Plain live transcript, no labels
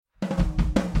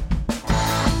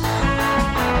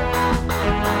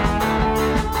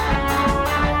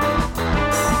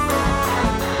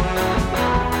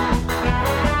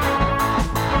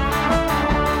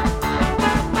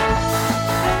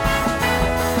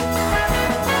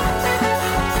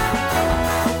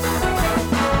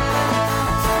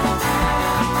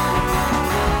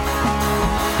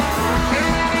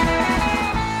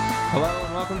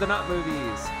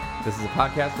This is a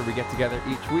podcast where we get together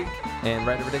each week and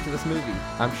write a ridiculous movie.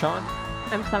 I'm Sean.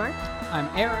 I'm Summer. I'm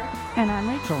Eric. And I'm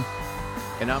Rachel.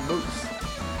 And I'm Moose.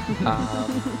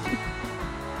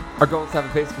 Our goal is to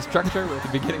have a basic structure with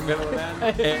a beginning, middle, and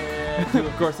end. And to,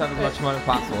 of course, have as much fun as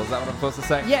possible. Is that what I'm supposed to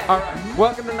say? Yeah. All right.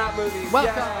 Welcome to Not Movies.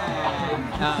 Welcome.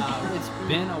 It's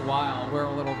been a while. We're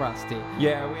a little rusty.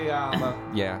 Yeah, we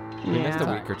missed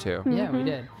a week or two. Yeah, we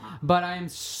did. But I'm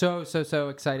so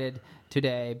excited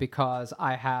today because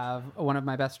I have one of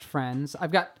my best friends.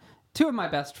 I've got two of my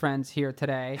best friends here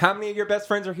today. How many of your best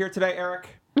friends are here today, Eric?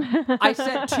 I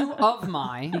said two of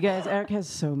my. You guys, Eric has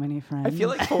so many friends. I feel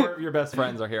like 4 of your best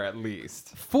friends are here at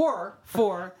least. Four,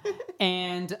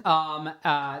 and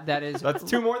that is That's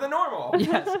 2 more than normal.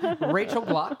 yes, Rachel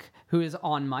Gluck, who is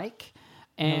on mic,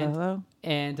 and Hello.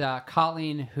 and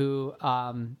Colleen, who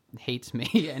hates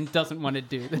me and doesn't want to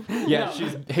do this. Yeah, No. she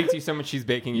hates you so much she's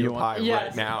baking you a pie Yes.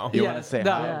 right now. You Yes, want to say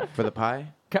no. hi for the pie?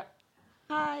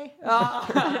 Hi.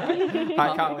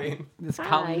 Hi, Colleen. This is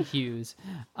Colleen Hughes.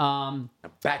 I'm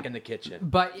back in the kitchen.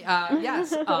 But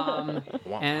yes, Want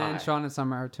and pie. Sean and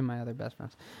Summer are two of my other best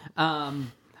friends.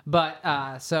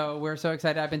 So we're so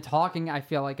excited. I've been talking, I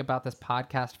feel like, about this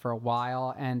podcast for a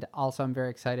while, and also I'm very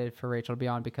excited for Rachel to be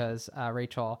on because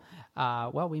Rachel,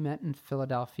 we met in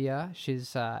Philadelphia.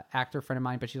 She's an actor friend of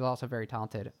mine, but she's also a very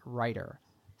talented writer.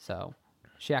 So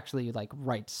she actually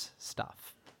writes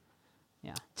stuff.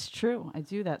 Yeah. It's true. I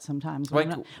do that sometimes. Like,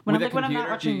 when with a I'm not computer,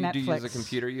 watching do you Netflix. use a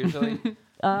computer usually?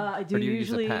 I do Or do you use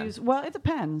a usually pen? use. Well, it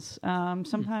depends.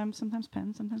 Sometimes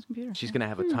pen, sometimes computer. She's going to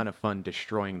have a ton of fun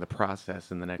destroying the process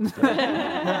in the next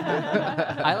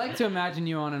I like to imagine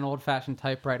you on an old-fashioned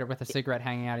typewriter with a cigarette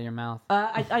hanging out of your mouth.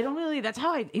 I don't really. That's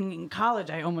how in college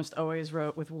I almost always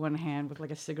wrote with one hand, with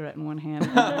like a cigarette in one hand.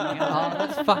 Oh,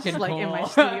 that's fucking Just like in my cool.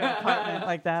 studio apartment,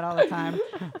 like that all the time.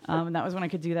 And that was when I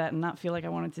could do that and not feel like I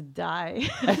wanted to die.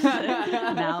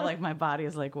 Now, like my body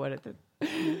is like, what?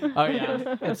 Oh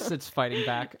yeah, it's fighting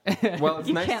back. Well, it's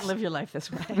You nice. can't live your life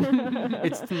this way.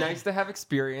 It's nice to have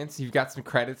experience. You've got some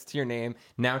credits to your name.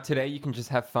 Now today you can just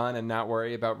have fun and not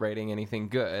worry about rating anything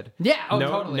good. Yeah, no,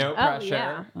 totally. no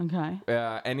pressure.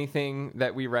 Okay. Anything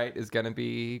that we write is going to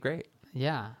be great.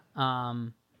 Yeah.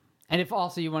 And if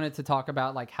also you wanted to talk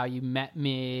about how you met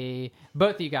me,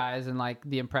 both of you guys, and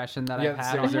the impression that I've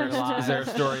had so on is there, your lives. is there a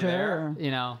story there? Sure.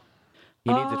 You know,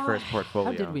 He needs it for his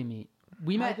portfolio. how did we meet?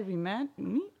 We How met. did we met?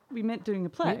 We met doing the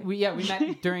play. We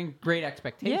met during Great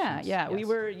Expectations. Yeah. We Yes.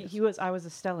 were. I was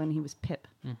Estella and he was Pip.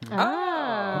 Oh,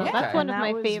 yeah. that's one And of that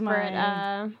my was favorite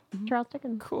my- Charles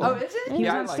Dickens. Cool. Oh, is it? He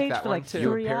Yeah, I was on like stage that for one, like too.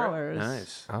 3 Parrot? hours.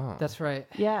 Nice. Oh. That's right.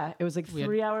 Yeah, it was like We had-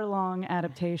 3-hour-long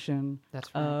adaptation That's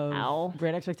right. of Ow.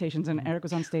 Great Expectations, and Eric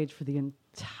was on stage for the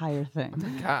entire thing.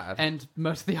 God. And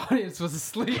most of the audience was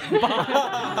asleep.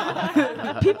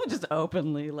 People just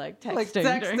openly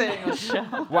texting during the show.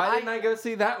 Why didn't I go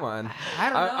see that one? I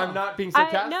don't know. I'm not being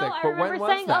sarcastic, I but remember when was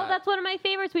saying, that? "Oh, that's one of my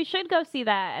favorites. We should go see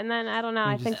that." And then I don't know.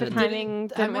 I think the didn't.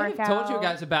 timing I didn't may work have out. told you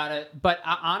guys about it, but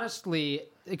honestly,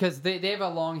 because they have a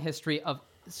long history of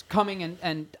coming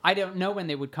and I don't know when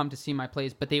they would come to see my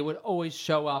plays, but they would always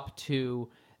show up to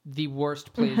the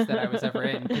worst plays that I was ever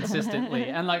in consistently,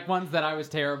 and ones that I was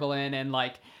terrible in, and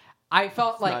I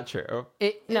felt It's like not true.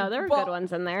 No, there were good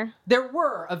ones in there. There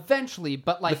were eventually,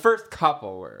 but The first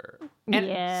couple were. and-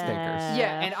 Yeah.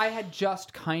 yeah, and I had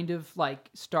just kind of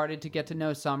started to get to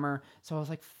know Summer, so I was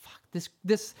like, "Fuck this."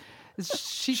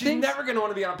 She She's thinks never going to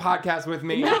want to be on a podcast with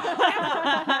me. yeah.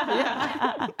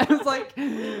 I was like,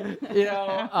 and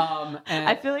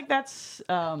I feel like that's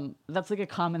like a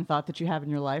common thought that you have in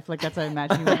your life. Like that's I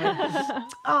imagine you.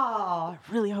 Oh, I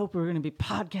really hope we're going to be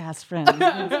podcast friends.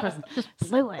 And this person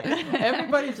Blew it.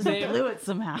 everybody's just name. blew it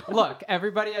somehow. Look,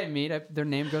 everybody I meet, their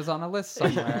name goes on a list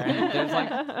somewhere, and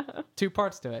there's 2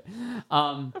 parts to it.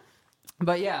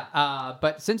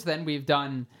 But since then we've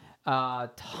done a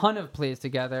ton of plays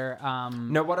together.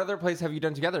 No, what other plays have you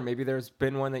done together? Maybe there's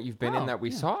been one that you've been in Oh, that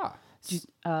we saw.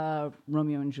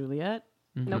 Romeo and Juliet.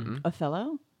 Nope.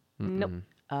 Othello. Nope.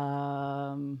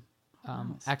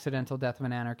 Accidental Death of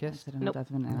an Anarchist. Accidental Nope. Death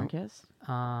of an Anarchist.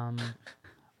 I'm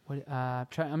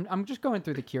just going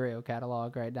through the Curio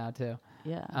catalog right now too.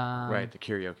 Yeah. Right, the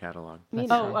Curio catalog. Me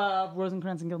That's too.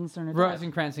 Rosencrantz and Guildenstern are dead.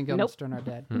 Rosencrantz and Nope. Guildenstern are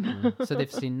dead, so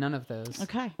they've seen none of those.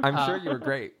 Okay. I'm sure you were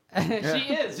great. She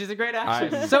is. She's a great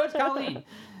actress. I- So is Colleen.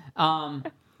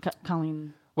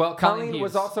 Colleen. Well, Colleen Colleen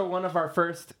was Hughes. also one of our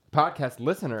first podcast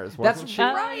listeners, wasn't That's she?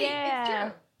 Oh, right.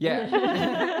 yeah.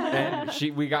 Yeah.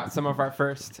 and we got some of our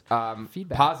first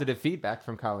Feedback. positive feedback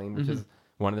from Colleen, which is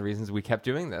one of the reasons we kept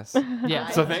doing this. Yeah.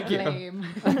 So thank you.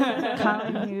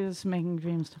 Colleen Hughes making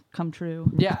dreams come true.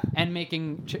 Yeah, and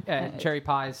making cherry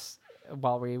pies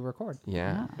while we record.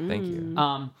 Yeah. Thank you.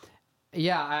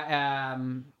 Yeah,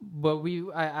 but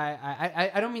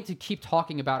I don't mean to keep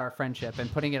talking about our friendship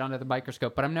and putting it under the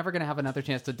microscope, but I'm never gonna have another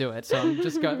chance to do it. So I'm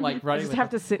just going like I running. just with have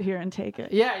it. to sit here and take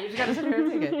it. Yeah, you just gotta sit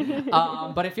here and take it.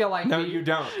 But I feel like No, you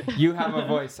don't. You have a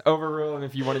voice. Overrule him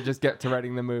if you want to just get to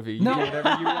writing the movie. You No. do whatever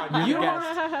you want. You're You the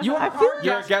guest. are our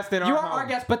You're a guest. guest in You our are our home.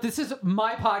 guest, but this is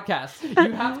my podcast.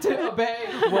 You have to obey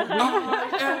what we.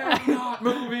 I am not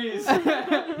movies.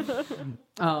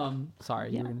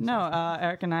 Sorry. You were gonna No,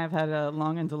 Eric and I have had a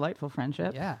long and delightful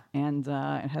friendship. Yeah. And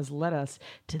it has led us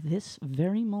to this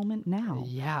very moment now.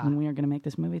 Yeah. When we are going to make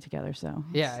this movie together. So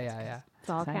Yeah. It's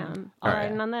all Exciting. counting. All All right.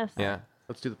 riding on this. Yeah.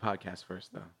 Let's do the podcast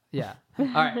first, though. Yeah. All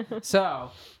right.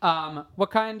 So,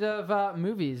 what kind of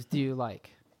movies do you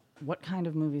like? what kind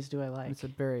of movies do I like? It's a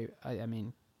very, I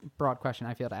mean, broad question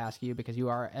I feel to ask you because you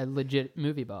are a legit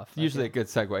movie buff. I Usually a feel. good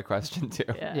segue question too.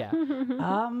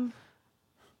 Yeah.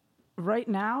 Right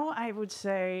now, I would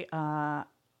say I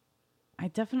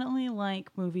definitely like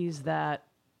movies that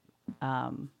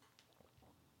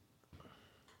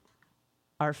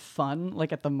are fun,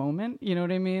 like at the moment. You know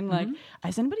what I mean? Like,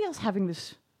 is anybody else having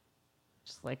this?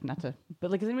 Just like not to,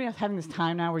 but like, is anybody else having this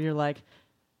time now where you're like,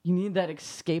 you need that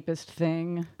escapist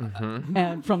thing,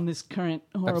 and from this current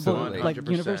horrible Absolutely. like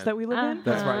 100%. universe that we live in?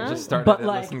 That's why I just started But,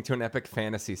 like- listening to an epic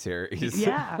fantasy series.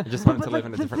 Yeah, I just wanted But, to like, live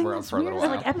in a the different thing world that's for a little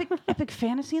weird while. is, like epic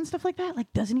fantasy and stuff like that.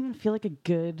 Like, doesn't even feel like a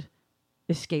good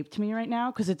escape to me right now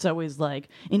because it's always like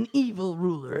an evil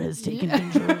ruler has taken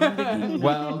control of the kingdom.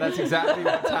 Well, that's exactly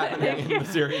what's happening in the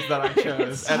series that I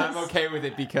chose, and I'm okay with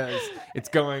it because it's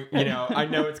going. You know, I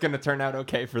know it's going to turn out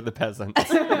okay for the peasants.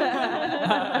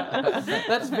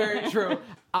 That's very true.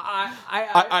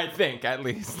 I think, at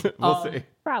least. We'll see.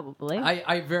 Probably.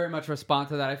 I very much respond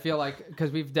to that. I feel like,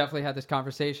 because we've definitely had this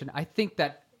conversation, I think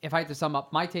that if I had to sum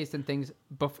up my taste in things,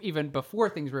 even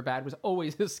before things were bad, was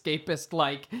always escapist,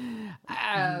 like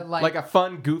Like a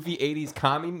fun, goofy '80s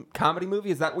comedy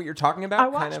movie. Is that what you're talking about? I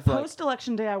watched kind of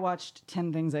post-election day. I watched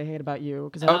 10 Things I Hate About You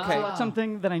because I Okay. watched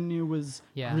something that I knew was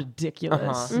Yeah.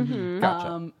 ridiculous.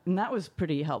 Gotcha. And that was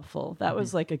pretty helpful. That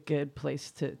was like a good place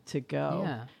to go.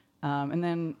 Yeah. And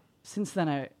then since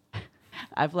then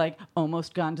I've like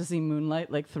almost gone to see Moonlight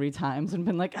like 3 times and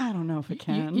been like, I don't know if I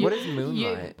can. What is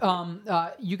Moonlight?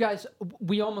 You guys,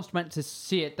 we almost went to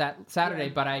see it that Saturday,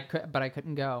 but I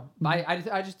couldn't go.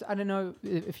 I don't know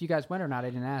if you guys went or not. I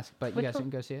didn't ask, but you Which guys one?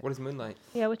 didn't go see it. What is Moonlight?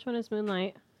 Yeah, which one is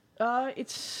Moonlight?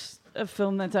 It's a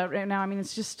film that's out right now. I mean,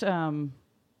 it's just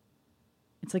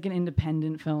it's like an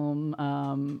independent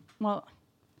film. Well,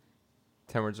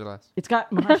 10 words or less. it's got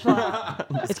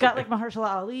Mahershala. It's got like Mahershala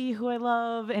Ali, who I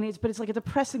love, and it's like a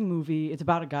depressing movie. It's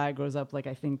about a guy who grows up like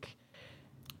I think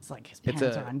it's like his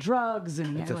parents are on drugs,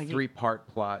 and It's a like 3-part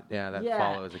plot, that Yeah.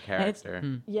 follows a And it's-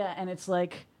 character. yeah, and it's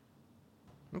like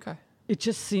Okay. it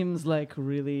just seems like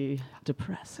really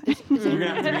depressing. You're gonna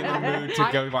have to be in the mood to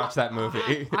go watch that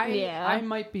movie. Yeah. I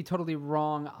might be totally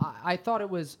wrong. I thought it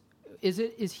was. Is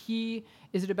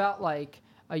it about like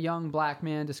a young black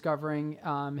man discovering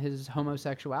his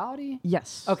homosexuality?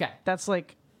 Yes. Okay. That's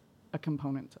like a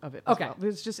component of it. as Okay. well.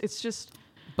 It's just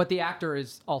But the actor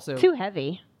is also Too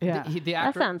heavy. yeah. The That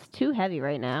actor. sounds too heavy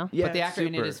right now. Yeah, But the actor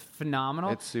in it super. is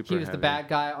phenomenal. It's super He was the heavy. bad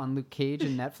guy on Luke Cage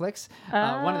and Netflix.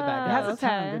 One of the bad It has guys. a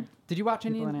ton of good Did you watch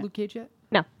any people of in it. Luke Cage yet?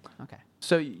 No. Okay.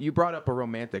 So you brought up a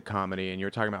romantic comedy, and you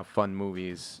were talking about fun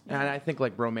movies, and I think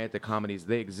like romantic comedies,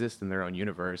 they exist in their own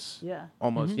universe. Yeah.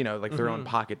 Almost, like their own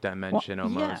pocket dimension, Well,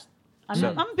 almost.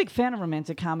 I'm a big fan of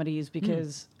romantic comedies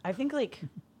because I think like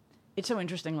it's so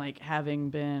interesting, like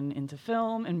having been into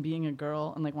film and being a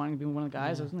girl and like wanting to be one of the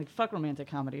guys. I was like, fuck romantic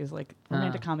comedies. Like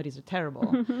romantic comedies are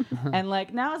terrible. And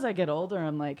like now as I get older,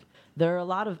 I'm like, there are a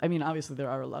lot of. I mean, obviously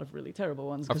there are a lot of really terrible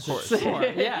ones. Of 'cause course.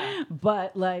 it's- Yeah.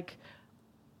 But like,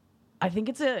 I think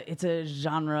it's a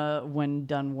genre when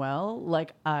done well.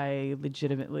 Like I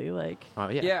legitimately like. Oh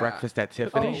yeah. Yeah. Breakfast at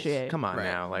Tiffany's. Appreciate. Come on Right.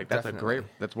 now, like that's Definitely.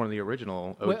 that's one of the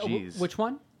original Wh- OGs. Which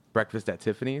one? Breakfast at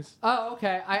Tiffany's? Oh,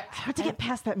 okay. Hard to get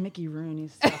past that Mickey Rooney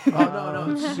stuff. Oh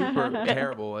no, it's super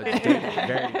terrible. It's dated,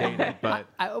 very dated, but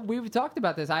We've talked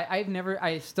about this.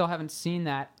 I still haven't seen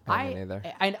that. Me neither.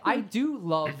 And I do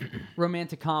love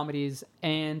romantic comedies,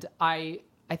 and I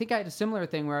think I had a similar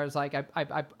thing where I was like,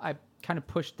 I kind of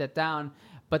pushed that down,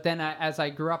 but then as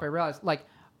I grew up, I realized like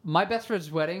My Best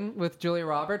Friend's Wedding with Julia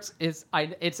Roberts I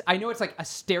know it's like a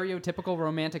stereotypical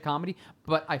romantic comedy,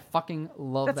 but I fucking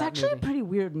love That's that actually movie. a pretty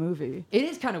weird movie. It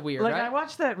is kind of weird, Like right? I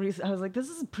watched that recently. I was like, this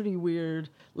is pretty weird.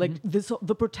 Like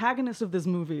the protagonist of this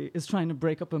movie is trying to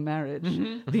break up a marriage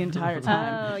the entire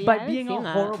time Oh, yeah, I by haven't being a seen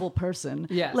that. horrible person.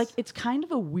 Yes. Like it's kind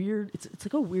of a weird. It's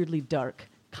like a weirdly dark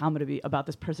comedy about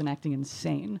this person acting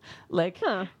insane. Like,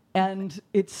 Huh. and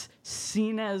it's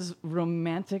seen as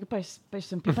romantic by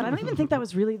some people. I don't even think that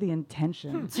was really the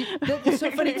intention. See, that's so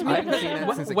funny to me. I haven't seen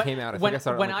that since it came out. I think I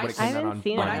saw it when when I it came out haven't on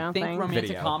seen when I I don't think think. romantic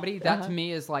Video. comedy, that to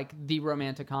me is like the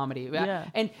romantic comedy. Yeah.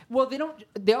 And well, they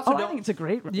also Oh, I don't. think it's a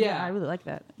great. Yeah. I really like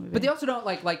that movie. But they also don't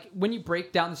like when you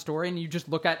break down the story and you just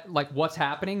look at like what's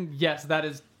happening. Yes, that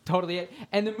is totally it.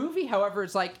 And the movie, however,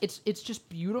 is like it's just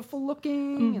beautiful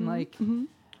looking and like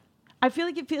I feel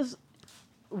like it feels.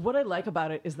 What I like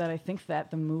about it is that I think that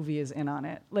the movie is in on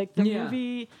it. Like the Yeah.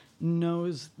 movie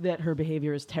knows that her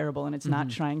behavior is terrible and it's not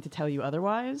trying to tell you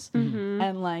otherwise.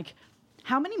 And like,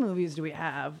 how many movies do we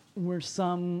have where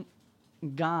some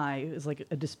guy is like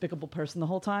a despicable person the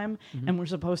whole time and we're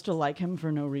supposed to like him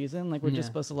for no reason? Like we're Yeah. just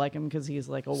supposed to like him because he's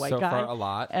like a white So guy. far, a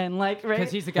lot. And like, right?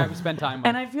 because he's the guy we spend time with.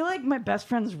 And I feel like My Best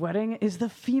Friend's Wedding is the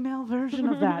female version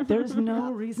of that. There's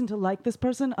no reason to like this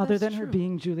person other than her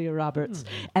being Julia Roberts.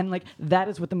 And like that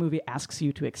is what the movie asks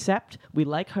you to accept. We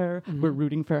like her, we're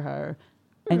rooting for her,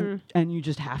 and you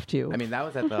just have to. I mean, that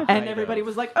was at the height and everybody of-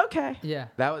 was like, okay. yeah.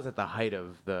 That was at the height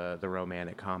of the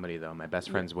romantic comedy, though. My Best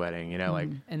Friend's Wedding, you know, like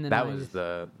In the that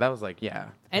 90s. was like, yeah.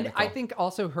 And pinnacle. I think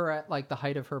also her at like the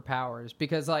height of her powers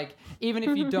because like even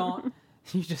if you don't,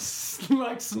 you just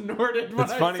like snorted when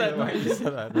It's I funny said the way you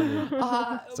said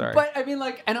that. Sorry. But I mean,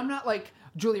 like, and I'm not like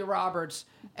Julia Roberts.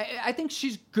 I think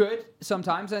she's good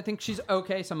sometimes. And I think she's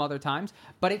okay some other times.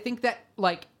 But I think that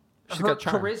like She's her got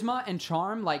charm. charisma and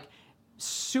charm, like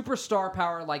superstar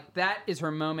power, like that is her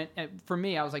moment. And for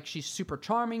me, I was like, she's super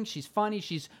charming. She's funny.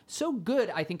 She's so good,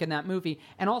 I think, in that movie.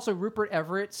 And also Rupert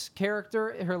Everett's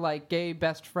character, her like gay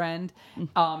best friend,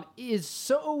 is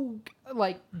so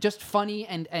like just funny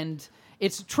and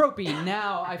it's tropey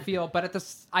now, I feel, but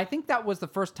I think that was the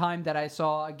first time that I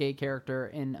saw a gay character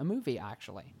in a movie,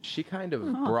 actually. She kind of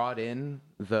brought in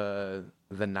the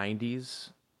 90s,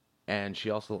 and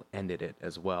she also ended it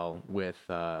as well with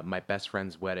My Best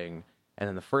Friend's Wedding. And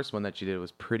then the first one that she did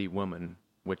was Pretty Woman,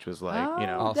 which was like, you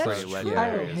know, Also pretty true.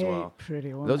 legendary I as hate well.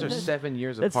 Pretty Woman. Those are 7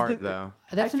 years That's apart, the- though.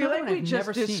 That's I feel another like one we I've just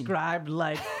never seen. described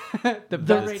like the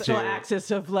best Rachel two.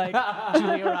 axis of like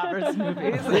Julia Roberts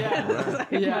movies. Yeah.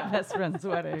 Yeah. My Best Friend's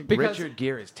Wedding. Because- Richard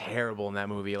Gere is terrible in that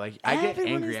movie. Like, I get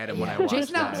Everyone angry is- at him when I yeah. watch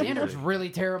Jason that. Alexander's really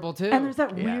terrible too. And there's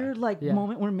that Yeah. weird like Yeah.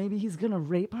 moment where maybe he's gonna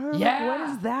rape her. Like, Yeah. what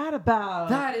is that about?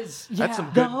 that is yeah. That's some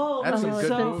the good. whole That's some oh, good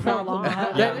so movie.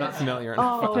 problematic. Yeah, I'm not familiar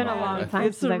enough. It's been a long time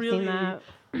It's since a I've really- seen that.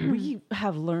 We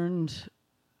have learned,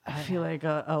 I feel like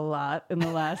a lot in the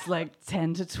last like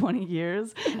 10 to 20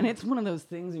 years. And it's one of those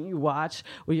things when you watch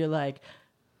where you're like,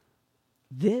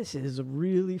 this is a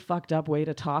really fucked up way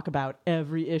to talk about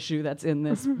every issue that's in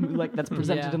this, like that's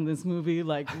presented Yeah. in this movie,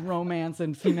 like romance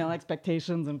and female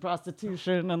expectations and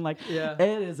prostitution. And like, Yeah.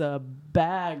 it is a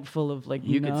bag full of like,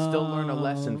 You could still learn a no.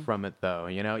 lesson from it, though.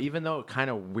 You know, even though it kind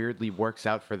of weirdly works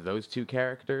out for those two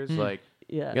characters, like,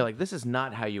 Yeah. you're like, this is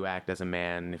not how you act as a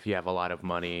man if you have a lot of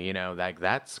money. You know, like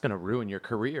that's gonna ruin your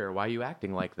career. Why are you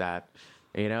acting like that?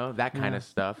 You know, that kind of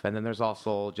stuff. And then there's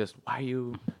also just why are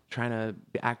you trying to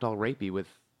act all rapey with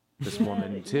this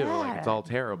woman too? Like it's all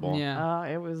terrible. Yeah.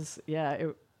 It was, yeah.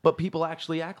 But people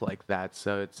actually act like that,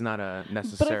 so it's not a But I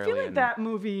necessarily. feel like an- that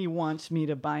movie wants me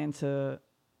to buy into.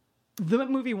 The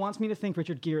movie wants me to think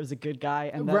Richard Gere is a good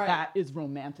guy and that Right. that is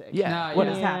romantic. Yeah. What Yeah.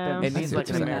 has Yeah. happened? It needs like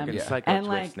an between them. American Yeah. Psycho And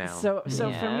twist like now. so for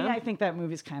me, Yeah. I think that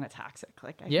movie's kind of toxic.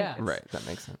 Like, I Yeah. think Right, that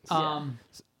makes sense. Um,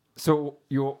 So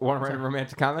you want to write a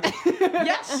romantic comedy?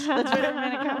 yes, that's right.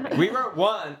 Romantic comedy. We wrote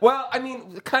one. Well, I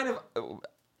mean, kind of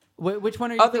which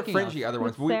one are you other thinking fringy of? other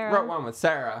ones. With We Sarah. wrote one with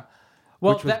Sarah,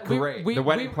 Well, which was that- we- great. we- the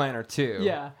Wedding we- Planner 2.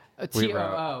 Yeah, a We wrote.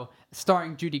 TOO,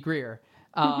 starring Judy Greer,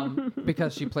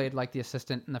 because she played like the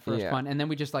assistant in the first Yeah. one, and then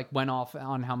we just like went off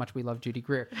on how much we love Judy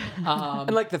Greer.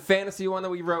 And like the fantasy one that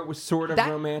we wrote was sort of That-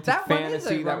 romantic that one is a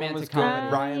fantasy. That one romantic was good.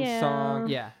 comedy. Ryan's Yeah. song.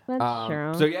 Yeah. That's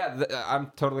true. So yeah,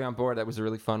 I'm totally on board. That was a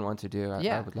really fun one to do. I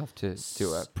Yeah. would love to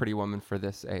do a Pretty Woman for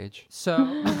this age. So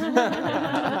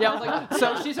yeah, I was like,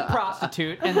 so she's a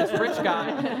prostitute and this rich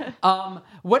guy.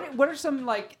 What are some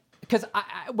like? Because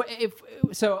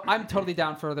I'm totally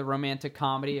down for the romantic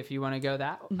comedy if you want to go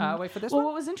that way for this Well, one.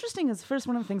 what was interesting is first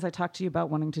one of the things I talked to you about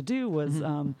wanting to do was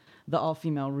the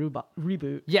all-female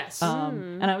reboot. Yes.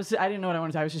 And I didn't know what I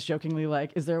wanted to. I was just jokingly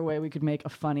like, is there a way we could make a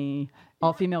funny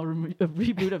all-female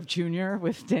reboot of Junior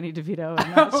with Danny DeVito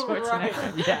and Schwarzenegger?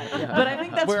 right. Yeah. But I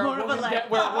think that's Where more a of a woman like.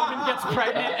 where a woman gets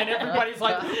pregnant and everybody's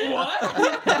like, what?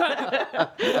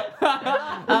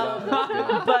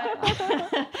 But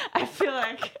I feel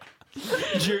like.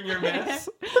 Junior Miss.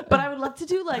 But I would love to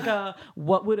do like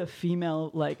what would a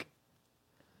female like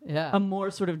Yeah. a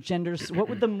more sort of what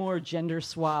would the more gender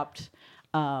swapped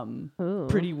Ooh.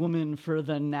 Pretty Woman for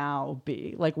the now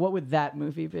be? Like, what would that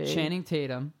movie be? Channing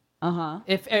Tatum. Uh-huh.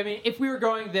 If we were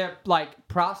going the like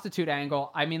prostitute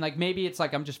angle, I mean, like maybe it's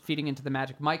like I'm just feeding into the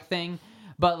Magic Mike thing,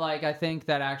 but like I think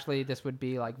that actually this would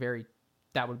be like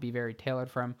that would be very tailored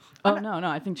for him. Oh, no,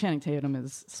 I think Channing Tatum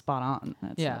is spot on.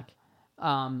 That's Yeah.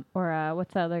 like, Or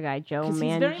what's the other guy? Joe 'cause he's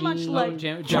Manganiello. very much like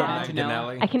Joe John Manganiello.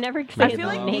 Manganiello. I can never say I his feel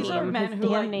like name. these are men his who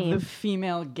damn like name. the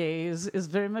female gaze is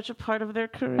very much a part of their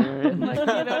career. And, like, you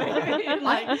know what I mean?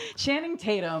 Like Channing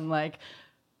Tatum, like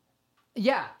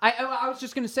Yeah, I was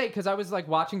just gonna say because I was like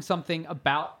watching something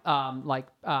about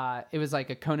it was like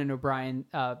a Conan O'Brien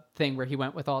thing where he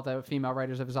went with all the female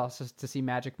writers of his office to see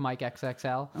Magic Mike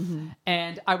XXL,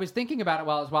 and I was thinking about it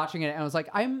while I was watching it, and I was like,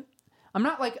 I'm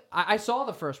not like I saw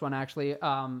the first one actually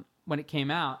when it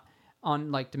came out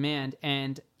on like demand,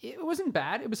 and it wasn't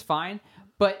bad, it was fine,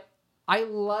 but I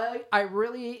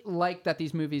really like that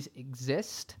these movies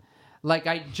exist. Like,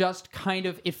 I just kind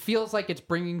of, it feels like it's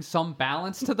bringing some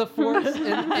balance to the force in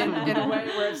a way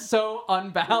where it's so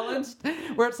unbalanced,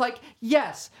 where it's like,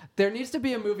 yes, there needs to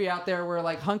be a movie out there where,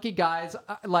 like, hunky guys,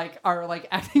 are, like,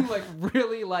 acting, like,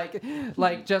 really, like,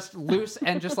 just loose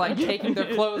and just, like, taking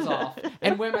their clothes off,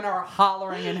 and women are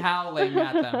hollering and howling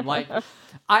at them. Like,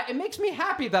 it makes me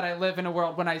happy that I live in a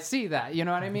world when I see that, you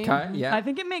know what I mean? Okay, yeah. I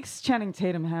think it makes Channing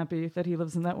Tatum happy that he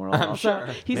lives in that world. I'm also. sure.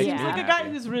 He Makes seems me like a guy happy.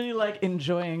 who's really like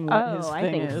enjoying what his Oh, I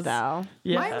thing think is. so.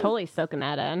 Yeah. Totally soaking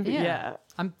that in. Yeah.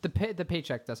 The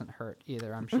paycheck doesn't hurt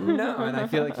either, I'm sure. No, and I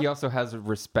feel like he also has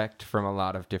respect from a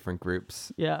lot of different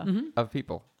groups Yeah. of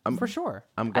people. For sure.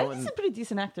 I'm I think going. he's a pretty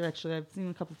decent actor, actually. I've seen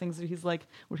a couple things where he's like,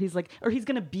 or he's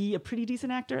gonna be a pretty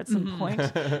decent actor at some point.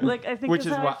 Like, I think Which that's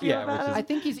is how why- I feel yeah, about which him. I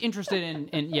think he's interested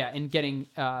in getting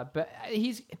but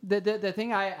he's the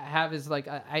thing I have is like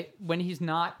I when he's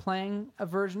not playing a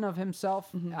version of himself,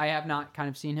 I have not kind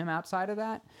of seen him outside of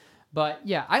that. But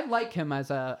yeah, I like him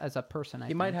as a person.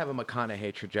 He might have a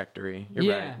McConaughey trajectory. You're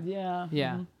Yeah. right. Yeah.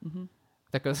 Yeah.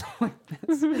 That goes like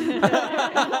this.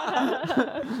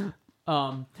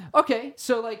 Okay,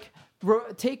 so like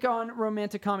take on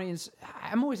romantic comedies.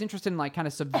 I'm always interested in like kind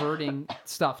of subverting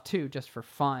stuff too, just for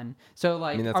fun. So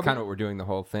like, I mean, that's are we- kind of what we're doing the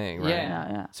whole thing, right?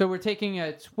 Yeah. So we're taking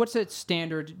what's a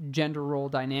standard gender role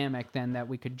dynamic then that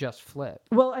we could just flip?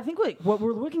 Well, I think like what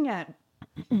we're looking at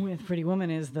with Pretty Woman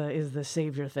is the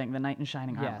savior thing, the knight in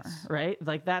shining armor, Yes. right?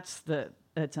 Like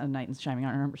it's a knight in shining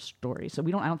armor story. So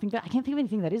I can't think of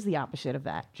anything that is the opposite of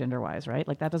that gender wise, right?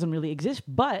 Like that doesn't really exist.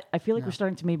 But I feel like we're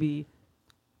starting to maybe.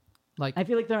 Like I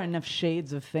feel like there are enough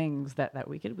shades of things that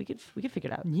we could figure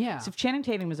it out. Yeah. So if Channing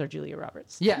Tatum is our Julia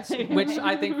Roberts. yes, which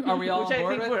I think are we all Which on I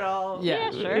board think with? we're all.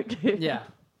 Yeah, sure. Yeah.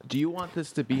 Do you want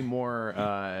this to be more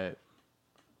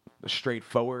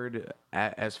straightforward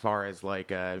as far as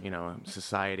like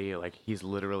society? Like he's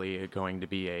literally going to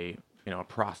be a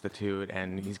prostitute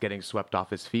and he's getting swept off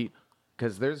his feet.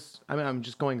 Because I'm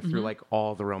just going through like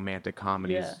all the romantic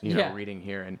comedies, Yeah. reading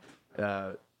here,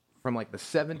 and from like the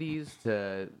 70s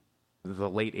to the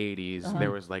late 80s, there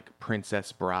was like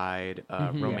Princess Bride,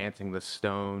 Romancing the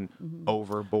Stone,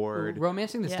 Overboard.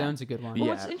 Romancing the Yeah. Stone's a good one. Well,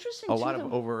 what's interesting a too, lot of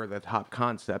though- over-the-top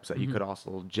concepts that you could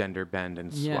also gender bend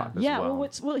and swap as Yeah. well.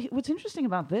 What's interesting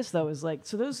about this though is like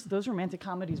so those romantic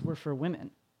comedies were for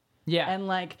women, Yeah. and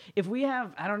like if we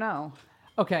have I don't know.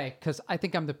 Okay, because I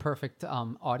think I'm the perfect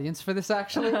audience for this,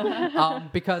 actually.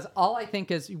 Because all I think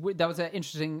is that was an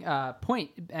interesting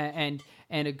point and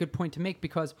a good point to make.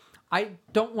 Because I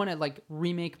don't want to like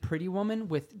remake Pretty Woman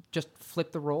with just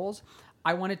flip the roles.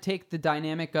 I want to take the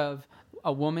dynamic of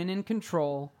a woman in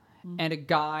control and a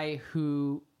guy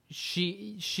who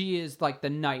she is like the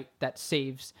knight that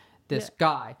saves this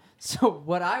guy. So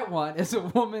what I want is a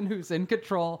woman who's in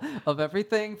control of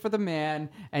everything for the man,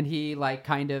 and he like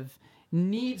kind of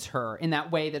needs her in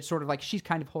that way that's sort of like she's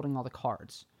kind of holding all the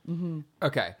cards.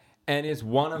 Okay. And is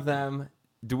one of them?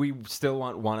 Do we still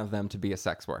want one of them to be a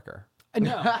sex worker?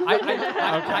 No,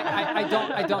 I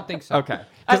don't think so. Okay.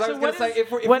 Because So I was going what to say, is-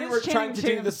 if what we is were trying Channing to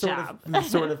do the Tatum's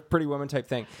sort of Pretty Woman type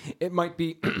thing, it might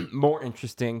be more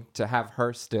interesting to have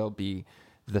her still be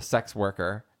the sex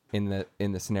worker in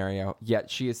the scenario,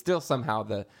 yet she is still somehow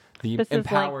the This is like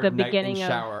empowered the knight beginning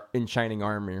in shining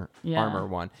armor Yeah.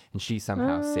 one, and she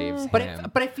somehow saves But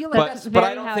him. I feel like that's very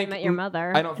I don't How I think Met Your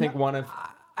Mother. I don't think one of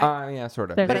yeah,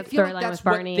 sort of. There's But that I feel like storyline that's with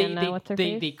what Barney and what's her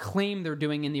they face? claim they're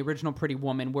doing in the original Pretty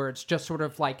Woman, where it's just sort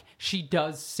of like she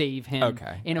does save him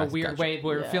Okay, in a I weird gotcha. way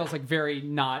where it feels like very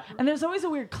not. And there's always a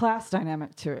weird class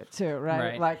dynamic to it too, right?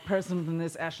 Right. Like person from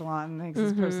this echelon thinks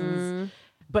this person's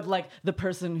but like the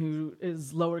person who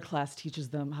is lower class teaches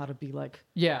them how to be like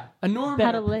Yeah, a normie.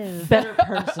 How to live. better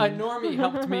person. A normie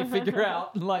helped me figure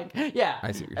out, like, yeah,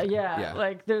 I see what you're saying. yeah,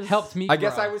 like there's helped me. I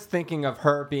guess grow. I was thinking of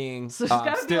her being So she's got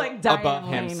to be still like above Diane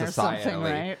him Lane or something,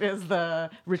 societally. right?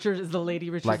 Is the lady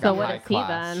Richard? Like So a what high is he class.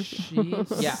 then?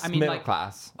 She's, yeah, I mean, middle like,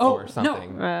 class oh or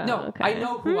something. no, okay. I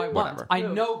know who I want. Whatever. I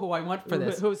know who I want for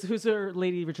this. Who's her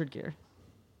lady Richard Gere?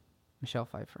 Michelle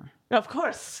Pfeiffer. Of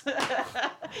course.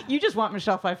 You just want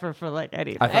Michelle Pfeiffer for like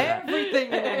anything. I thought that- Everything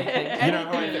and anything. You know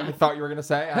who I thought you were going to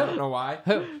say? I don't know why.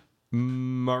 Who?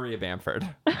 Maria Bamford.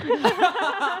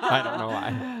 I don't know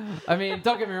why. I mean,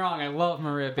 don't get me wrong. I love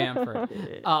Maria Bamford.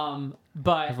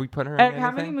 But Have we put her in Eric, anything?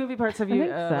 how many movie parts have you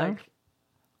think so.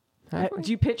 like?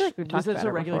 Do you pitch? feel like we've Is talked this about a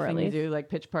her regular before, thing at you least. do? Like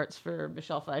pitch parts for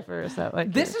Michelle Pfeiffer? Is that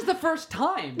like this is the first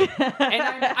time,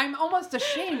 and I'm almost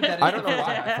ashamed that it's I don't the know first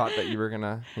why time. I thought that you were going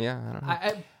to. Yeah, I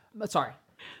don't know. Sorry.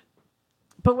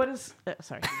 But what is?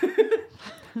 Sorry.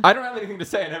 I don't have anything to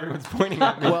say, and everyone's pointing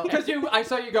at me. Because I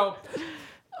saw you go.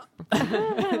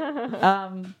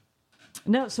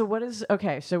 No. So what is?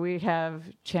 Okay. So we have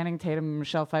Channing Tatum and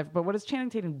Michelle Pfeiffer. But what does Channing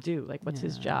Tatum do? Like, what's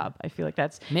his job? I feel like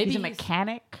that's Maybe he's a he's-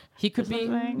 mechanic. He could be.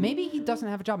 something? Maybe he doesn't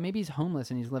have a job. Maybe he's homeless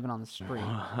and he's living on the street.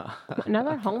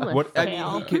 Another homeless What I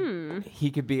tale. mean, he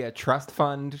could be a trust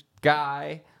fund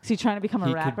guy. Is he trying to become a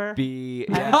He rapper? could be.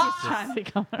 I Yeah, think he's trying to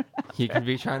become. he could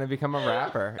be trying to become a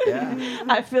rapper. Yeah.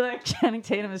 I feel like Channing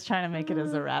Tatum is trying to make it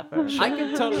as a rapper. I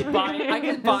can totally buy. I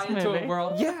can buy This into a movie.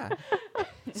 world. Yeah.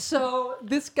 So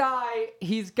this guy,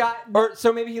 he's got. Or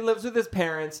so maybe he lives with his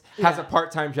parents, has Yeah. a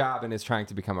part-time job, and is trying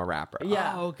to become a rapper.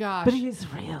 Yeah. Oh gosh. But he's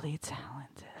really talented.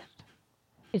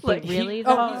 Is like, he really he-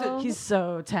 though? oh, He's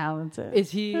so talented.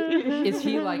 Is he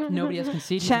like nobody else can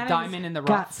see? He's a Shannon's diamond in the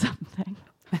got rough. something.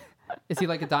 Is he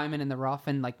like a diamond in the rough,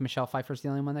 and like Michelle Pfeiffer's the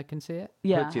only one that can see it?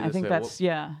 Yeah, Put it I this think way, that's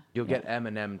yeah. You'll get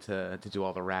Eminem to do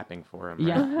all the rapping for him.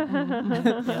 Yeah.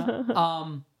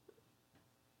 Right?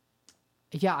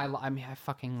 Yeah, I mean, I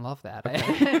fucking love that.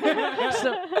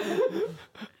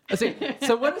 So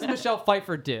So what does Michelle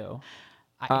Pfeiffer do?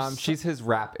 She's his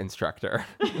rap instructor.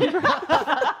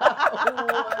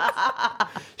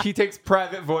 She takes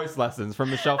private voice lessons from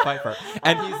Michelle Pfeiffer,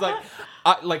 and he's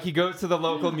like he goes to the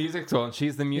local music school, and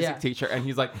she's the music Yeah. teacher, and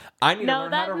he's like, I need to No,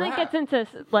 learn how that to like rap. gets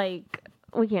into like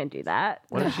we can't do that.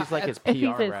 What if she's like his If he's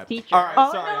PR his rep? teacher. All right,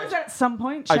 all sorry. I know is at some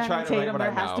point, I Channing try to write Tatum, what I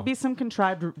there has know. to be some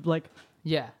contrived like.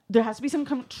 Yeah. There has to be some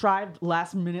contrived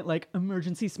last minute like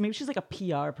emergency. So maybe she's like a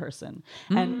PR person,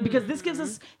 and because this gives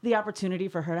us the opportunity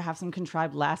for her to have some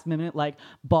contrived last minute like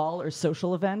ball or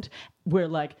social event where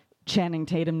like Channing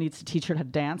Tatum needs to teach her to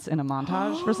dance in a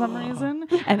montage for some reason,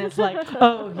 and it's like,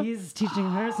 oh, he's teaching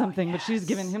her something, but she's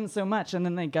giving him so much, and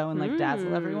then they go and like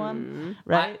dazzle everyone,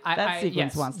 right? that sequence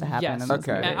yes, wants to happen. yes. In this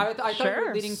Okay. movie. And I thought you were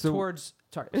Sure. leading So- towards.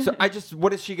 Sorry. So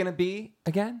what is she gonna be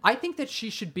again? I think that she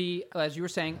should be, as you were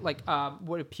saying, like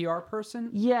what a PR person.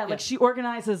 Yeah, like she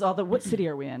organizes all the. What city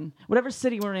are we in? Whatever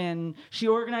city we're in, she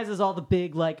organizes all the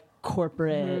big like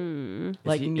corporate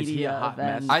like Is he a media hot mess?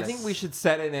 events. I think we should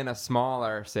set it in a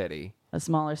smaller city. A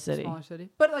smaller city. Smaller city,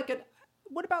 but like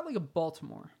what about like a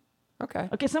Baltimore, Okay.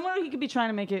 Okay, somewhere he could be trying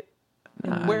to make it.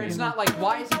 where it's not like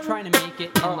why is he trying to make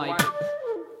it in Oh, like why-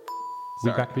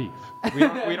 We've got beef. we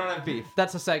don't have beef.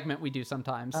 that's a segment we do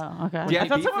sometimes. Oh, okay. Do you have I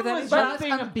thought beef someone with was anybody?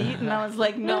 dropping a beat, and I was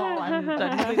like, no,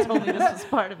 nobody told me this was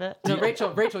part of it. No,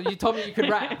 Rachel, you told me you could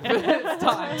rap. It's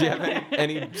time. Do you have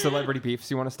any celebrity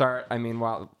beefs you want to start? I mean,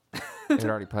 well, it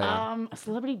already played.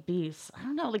 Celebrity beefs. I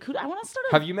don't know. Like, who? I want to start.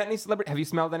 Have you met any celebrity? Have you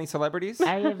smelled any celebrities?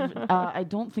 I have. I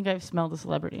don't think I've smelled a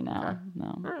celebrity now.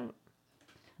 No.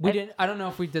 We didn't. I don't know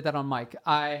if we did that on mic.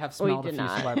 I have smelled a did few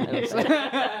not. celebrities.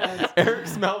 Eric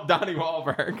smelled Donnie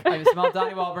Wahlberg. I smelled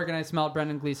Donnie Wahlberg and I smelled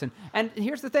Brendan Gleeson. And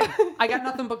here's the thing: I got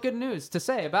nothing but good news to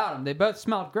say about them. They both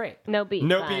smelled great. No beef.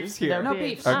 No then. beefs here. No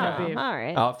beefs. Oh, Okay. beef. all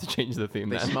right. I'll have to change the theme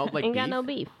They then. smelled like Ain't beef. got no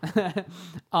beef.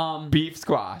 Beef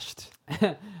squashed.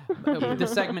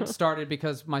 This segment started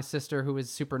because my sister, who was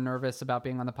super nervous about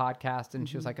being on the podcast, and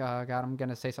she was like, "Oh God, I'm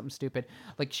gonna say something stupid."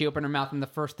 Like she opened her mouth, and the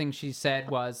first thing she said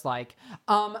was like,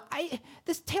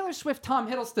 this Taylor Swift Tom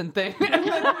Hiddleston thing." And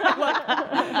then,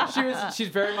 like, she's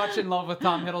very much in love with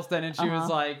Tom Hiddleston, and she was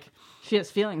like. She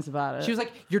has feelings about it. She was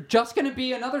like, "You're just gonna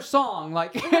be another song,"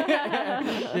 like,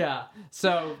 yeah.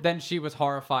 So then she was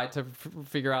horrified to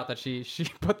figure out that she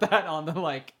put that on the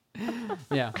like,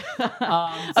 yeah.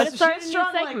 But it started a new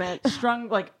segment. Strong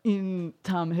like in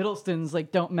Tom Hiddleston's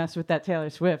like, don't mess with that Taylor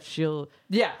Swift. She'll.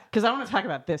 Yeah. Because I want to talk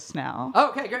about this now.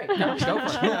 Okay, great. No, go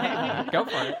for it. Go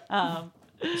for it.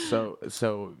 So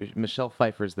Michelle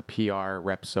Pfeiffer's the PR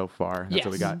rep so far. That's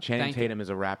what we got. Channing Thank you. Tatum is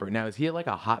a rapper. Now, is he like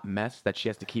a hot mess that she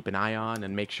has to keep an eye on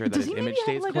and make sure that Does his he image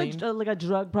maybe stays have clean? like a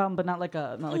drug problem, but not like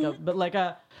a,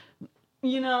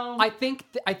 you know, I think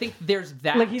there's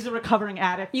that. like he's a recovering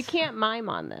addict. You can't mime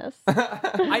on this.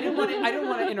 I didn't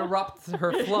want to interrupt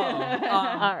her flow.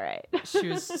 All right. She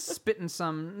was spitting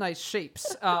some nice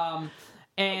shapes.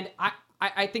 And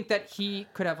I think that he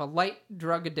could have a light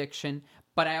drug addiction,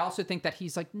 but I also think that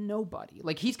he's like nobody.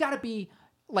 Like he's got to be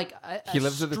like He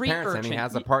lives with his street parents and he urchin.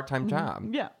 has a part-time job.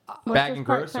 yeah. Bagging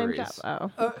What's his part-time groceries.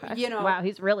 job? Oh, okay. You know, wow,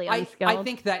 he's really unskilled. I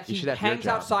think that he should have your hangs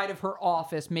job. outside of her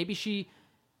office. Maybe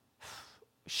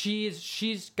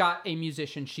she's got a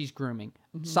musician she's grooming,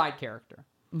 side character.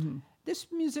 This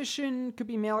musician could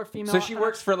be male or female. So she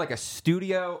works for like a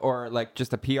studio or like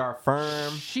just a PR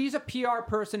firm. She's a PR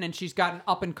person and she's got an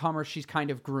up and comer she's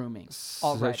kind of grooming So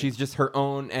already. she's just her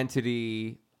own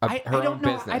entity, of I her don't own know-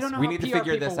 I business. don't know We how need to PR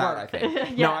figure this people out, I work.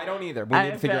 think. Yeah. No, I don't either. We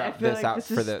need to figure I out feel this like out this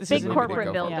for is- the this Big is movie to corporate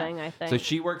go for. building, I think. So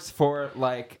she works for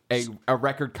like a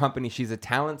record company. She's a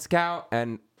talent scout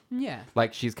and yeah.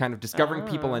 like she's kind of discovering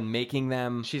people and making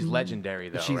them. She's legendary,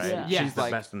 though, She's- right? yeah. She's the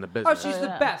like- best in the Oh, business. she's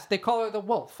the best. They call her the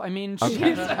wolf. I mean, she's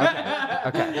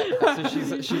Okay. So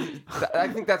she's. I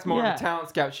think that's more of Yeah. a talent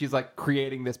scout. She's like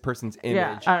creating this person's image.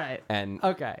 Yeah, all right. And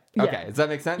okay. okay, does that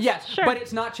make sense? Yes, Sure. but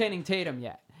it's not Channing Tatum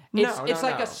yet. No, It's no, it's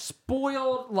like no. a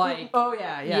spoiled like. Oh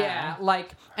yeah.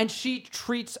 like, and she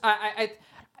treats. I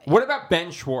What about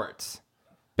Ben Schwartz?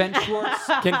 Ben Schwartz.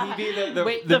 Can he be the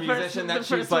Wait, the the musician first- that the she's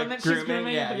first one like that she's grooming?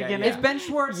 grooming at the beginning? Is Ben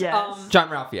Schwartz? Yes. John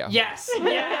Ralphio. Yes.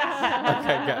 Yes.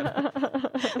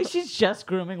 Okay, good. She's just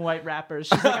grooming white rappers.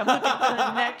 She's like, I'm looking for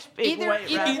the next big white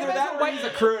rapper. Either that or he's a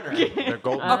crooner, They're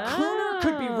golden. A crooner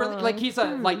could be really like he's a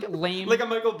like lame. like a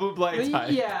Michael Bublé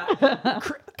type. Yeah.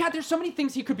 God, there's so many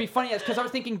things he could be funny as because I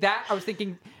was thinking that. I was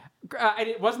thinking.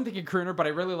 Wasn't thinking crooner, but I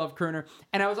really love crooner.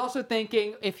 And I was also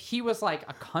thinking if he was like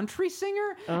a country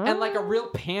singer and like a real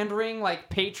pandering,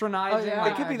 like patronizing.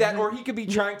 It could be that, or he could be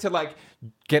trying to like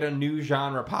get a new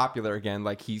genre popular again.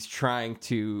 Like he's trying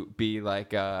to be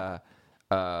like a.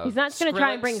 He's not going to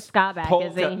try and bring Skrillex, ska back, polka,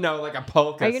 is he? No, like a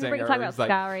polka Are you singer. gonna talk where about he's like,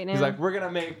 ska right He's now? like, we're gonna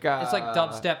make. It's like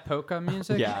dubstep polka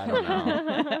music. Yeah, I don't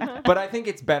know. But I think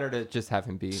it's better to just have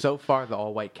him be. So far, the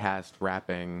all-white cast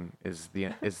rapping is the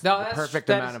No, the perfect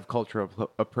that amount is- of cultural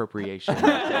appropriation.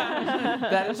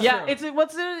 That is Yeah, true.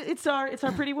 it's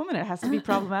our Pretty Woman. It has to be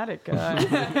problematic.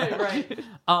 Right.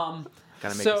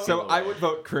 Gotta make So- it So feel I away. would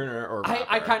vote crooner or rapper.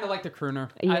 I kind of like the crooner.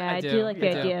 Yeah, I do like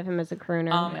the idea of him as a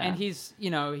crooner. And he's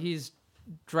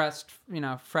dressed,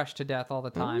 fresh to death all the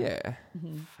time. Yeah.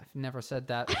 I've never said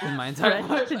that in my entire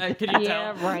life. Can you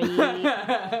yeah, tell? right.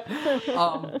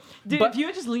 Dude, But- if you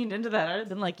had just leaned into that, I'd have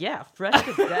been like, yeah, fresh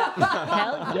to death.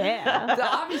 Hell yeah.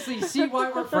 Obviously, you see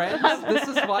why we're friends. This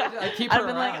is why I keep her I've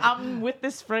been like, around. I'm with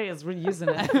this phrase. We're using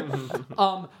it.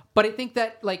 But I think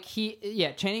that like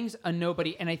Channing's a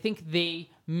nobody, and I think they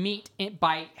meet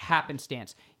by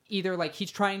happenstance. Either like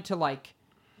he's trying to like.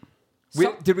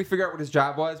 Did we figure out what his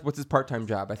job was? What's his part-time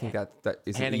job? I think that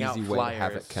is an handing out easy way to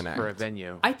have it flyers connect. for a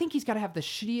venue. I think he's got to have the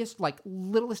shittiest, like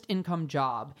littlest income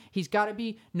job. He's got to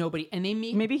be nobody, and they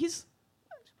meet. Maybe he's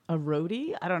a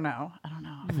roadie. I don't know.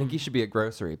 I think he should be a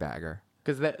grocery bagger.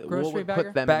 Because that Grocery we'll bagger?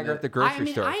 put them Bagger in at the I grocery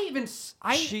mean, store.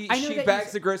 she She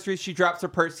bags the groceries. She drops her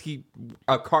purse.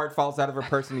 A card falls out of her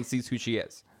purse, and he sees who she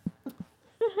is.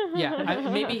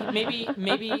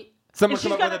 Maybe. Someone She's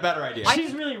come up got with a better idea.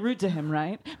 She's really rude to him,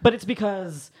 right? But it's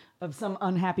because of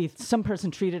some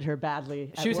person treated her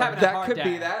badly. She was at having work. a That hard could day.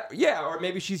 be that. Yeah, or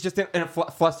maybe she's just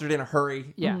flustered in a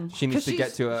hurry. Yeah. She needs 'Cause to get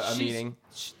she's- to a she's- meeting.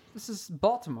 This is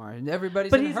Baltimore, and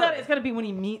everybody's. But in a he's hurry. got. It's got to be when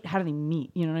he meet. How do they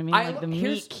meet? You know what I mean? I- Like the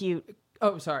here's- meet cute.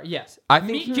 Oh, sorry. Yes, I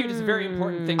think- meet cute is a very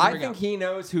important thing. To I bring think up. he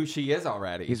knows who she is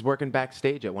already. He's working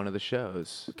backstage at one of the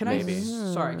shows. Can maybe.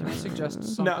 Can I suggest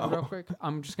something No. real quick?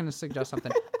 I'm just going to suggest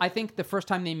something. I think the first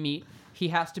time they meet, he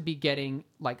has to be getting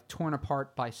like torn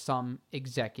apart by some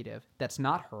executive that's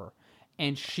not her,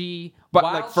 and she. But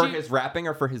while like for she- his rapping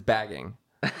or for his bagging?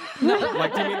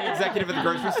 Like, do you mean the executive at the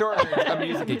grocery store or a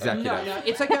music executive? No,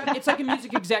 it's like a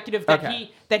music executive that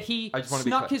Okay. he I just wanna be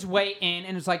snuck clear. his way in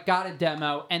and was like got a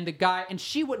demo, and the guy, and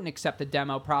she wouldn't accept the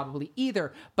demo probably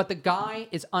either, but the guy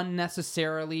is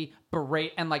unnecessarily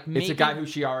berate and like It's a guy who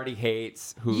she already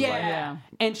hates. Who like, Yeah.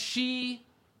 and she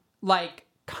like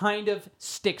kind of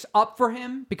sticks up for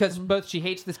him because both she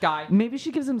hates this guy. Maybe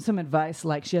she gives him some advice,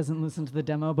 like she hasn't listened to the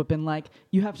demo, but been like,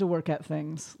 "You have to work at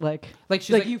things." Like Like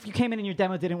she's like- if you came in and your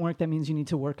demo didn't work, that means you need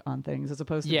to work on things, as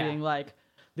opposed to Yeah. being like,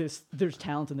 there's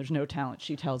talent and there's no talent.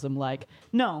 She tells him like,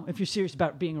 no, if you're serious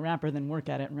about being a rapper, then work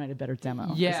at it and write a better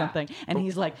demo or something. And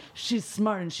he's like, she's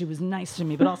smart and she was nice to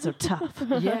me, but also tough.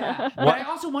 Yeah. But I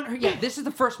also want her, this is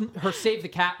the first her save the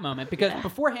cat moment, because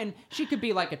beforehand she could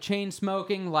be like a chain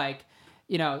smoking, like,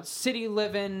 city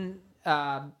living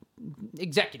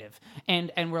executive.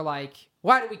 And we're like,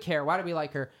 why do we care? Why do we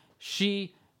like her?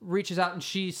 She reaches out and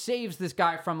she saves this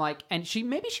guy from like, and she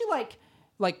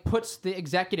puts the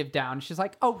executive down. She's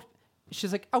like, oh,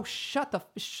 shut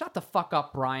the fuck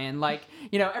up, Brian. Like,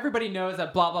 everybody knows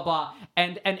that blah, blah, blah.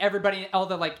 And everybody, all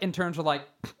the like interns are like,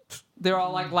 they're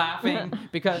all like laughing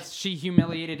because she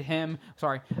humiliated him.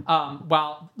 Sorry.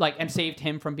 And saved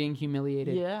him from being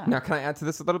humiliated. Yeah. Now, can I add to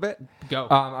this a little bit? Go.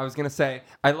 I was going to say,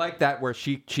 I like that where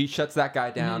she shuts that guy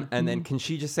down, and then can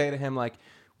she just say to him, like,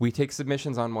 we take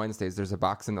submissions on Wednesdays. There's a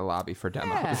box in the lobby for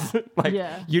demos.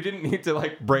 You didn't need to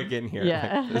like break in here.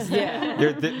 Yeah.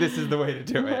 Like, this is the way to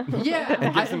do it. Yeah.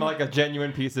 And gives him like a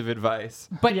genuine piece of advice.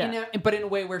 But in a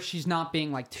way where she's not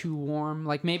being like too warm.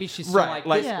 Like maybe she's still Right.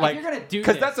 if you're gonna do this,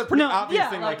 because that's a pretty obvious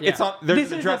thing. Like it's on.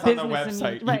 There's an address on the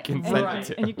website you can send it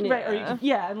to. And you can, or you can,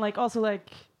 and like also like.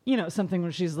 Something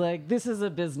where she's like, this is a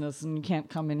business and you can't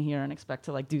come in here and expect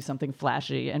to like do something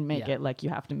flashy and make it like you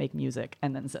have to make music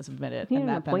and then submit it. And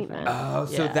that appointment. Oh,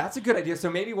 so that's a good idea. So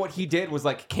maybe what he did was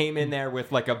like came in there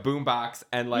with like a boombox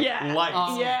and like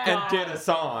lights and did a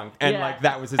song. And like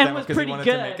that was his demo because he wanted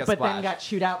to make a splash. But then got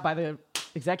chewed out by the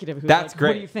executive who's that's like, great.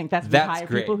 What do you think? We hire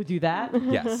great. people who do that?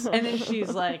 Yes. And then she's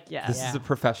like, This is a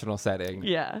professional setting.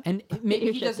 Yeah. and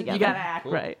maybe he doesn't. You gotta act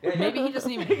right. Maybe he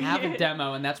doesn't even have a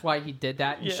demo, and that's why he did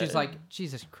that. And she's like,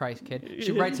 Jesus Christ, kid.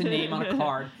 She writes a name on a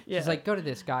card. She's like, go to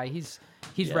this guy. He's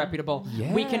reputable.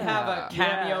 Yeah. We can have a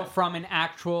cameo from an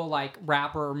actual like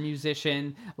rapper or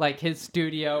musician, like his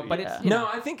studio. But it's No,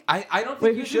 I think I don't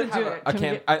think you should have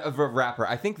a rapper.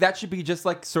 I think that should be just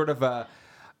like sort of a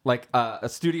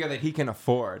studio that he can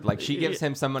afford. Like she gives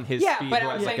him someone his speed who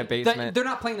has like a basement. They're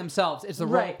not playing themselves. It's the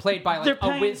role played by like they're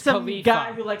a Wiz some Khalifa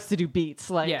guy who likes to do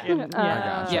beats. Like,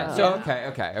 So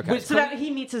Okay. So that he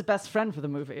meets his best friend for the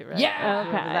movie, right? Yeah.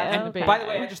 Okay. And by the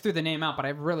way, I just threw the name out, but I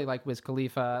really like Wiz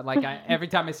Khalifa. Like every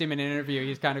time I see him in an interview,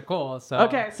 he's kind of cool. So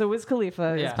so Wiz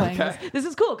Khalifa is playing this. This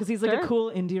is cool because he's like a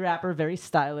cool indie rapper, very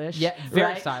stylish. Yeah,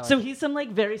 very stylish. So he's some like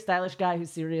very stylish guy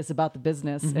who's serious about the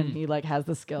business and he like has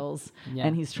the skills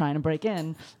and he's trying to break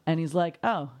in and he's like,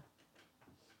 oh,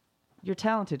 you're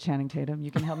talented, Channing Tatum.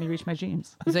 You can help me reach my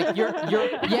dreams. He's like, you're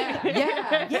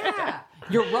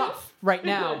You're rough right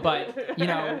now, but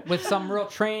with some real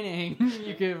training,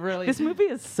 you could really. This movie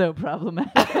is so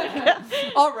problematic.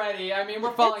 Already, I mean,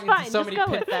 we're falling into so many Just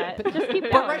go with that. Just keep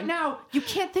going. But right now, you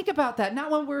can't think about that.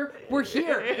 Not when we're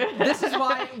here. This is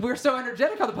why we're so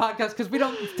energetic on the podcast, because we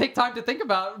don't take time to think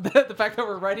about the fact that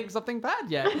we're writing something bad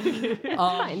yet.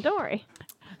 Fine, don't worry.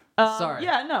 Sorry.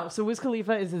 Yeah, no. So Wiz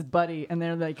Khalifa is his buddy, and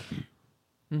they're like,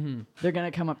 they're gonna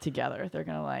come up together. They're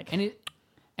gonna like,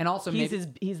 and also he's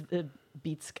the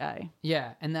beats guy.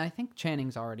 Yeah, and I think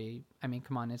Channing's already. I mean,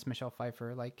 come on, it's Michelle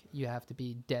Pfeiffer. Like, you have to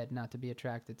be dead not to be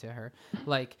attracted to her.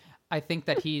 Like, I think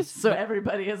that he's so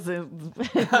everybody is. Is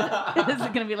it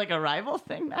gonna be like a rival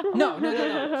thing now? No.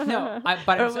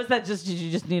 Or was that just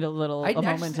you just need a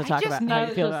moment to talk about how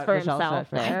you feel about Michelle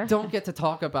Pfeiffer? I don't get to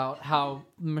talk about how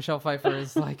Michelle Pfeiffer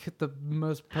is like the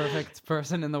most perfect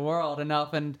person in the world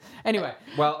enough. And anyway,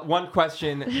 well, one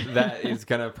question that is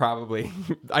gonna probably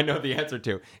I know the answer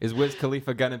to is Wiz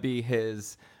Khalifa gonna be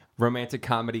his romantic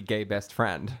comedy gay best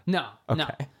friend? No.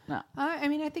 I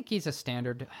mean, I think he's a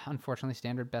unfortunately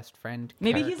standard best friend.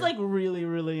 Maybe character. he's like really,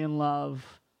 really in love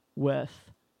with,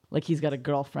 like he's got a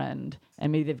girlfriend,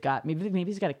 and maybe maybe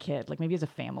he's got a kid, like maybe he has a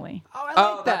family. Oh,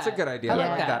 I like that. That's a good idea. I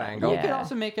like that angle. You could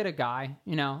also make it a guy,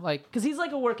 like because he's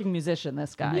like a working musician.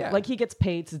 This guy, like he gets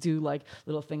paid to do like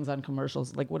little things on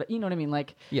commercials, like what what I mean,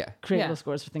 like create little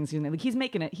scores for things. Like he's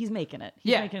making it. He's making a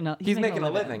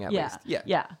living at least.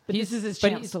 Yeah. But this is his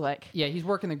chance to like. Yeah, he's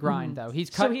working the grind though. He's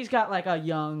got like a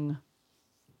young,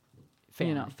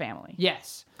 family.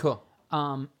 Yes. Cool.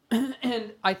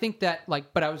 And I think that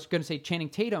but I was going to say Channing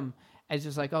Tatum is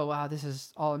just like, oh wow, this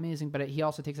is all amazing. But he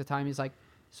also takes the time. He's like,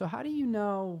 so how do you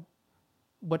know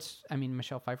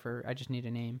Michelle Pfeiffer, I just need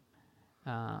a name.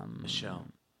 Michelle.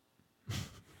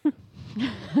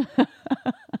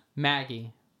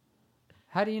 Maggie.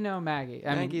 How do you know Maggie?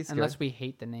 Maggie's unless good. we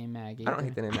hate the name Maggie. I don't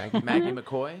hate the name Maggie. Maggie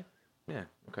McCoy? Yeah,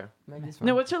 okay. Maggie's fine.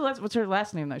 No, what's her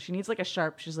last name though? She needs like a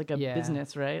sharp. She's like a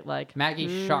business, right? Like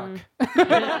Maggie Shark.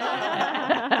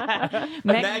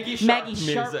 Maggie Sharp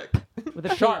music. With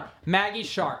a Sharp. Maggie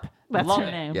Sharp. That's Love her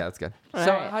it. name. Yeah, that's good.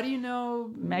 So how do you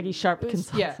know Maggie Sharp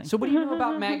Consulting. Yeah. So what do you know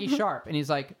about Maggie Sharp? And he's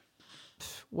like,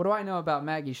 what do I know about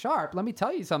Maggie Sharp? Let me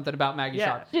tell you something about Maggie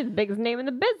Sharp. She's the biggest name in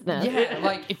the business. Yeah,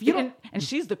 like if you don't. and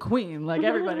she's the queen. Like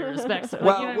everybody respects her.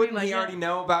 Well, you know what wouldn't I mean? he already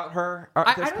know about her I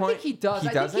at this don't point? think he does. I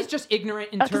think doesn't? he's just ignorant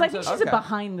in Because terms I think of. she's a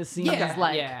behind the scenes, Yeah,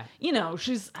 like yeah. you know,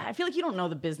 I feel like you don't know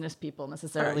the business people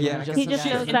necessarily. Yeah, You He just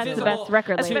Yeah. knows that's the Invisible. best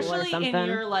record label or especially something. in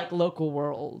your like local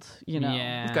world. You know.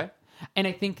 Yeah. Okay. And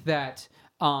I think that.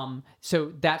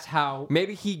 So that's how.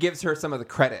 Maybe he gives her some of the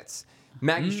credits.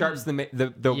 Maggie Sharp's the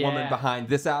Yeah. woman behind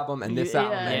this album and this Yeah,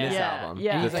 album and this yeah, album.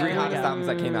 yeah. The He's like, 3 here we hottest go. albums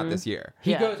that came out this year.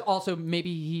 He Yeah. goes also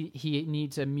maybe he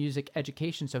needs a music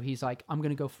education, so he's like, I'm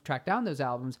gonna go track down those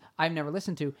albums I've never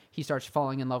listened to. He starts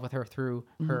falling in love with her through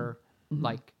her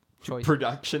like choice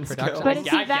Production skills. But is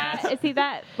Yeah, I he that? guess. Is he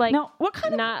that like Now, what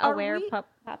kind of not are aware we- of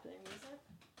popular music?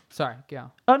 Sorry,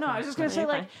 go. Oh no, I was just gonna say You're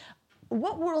like,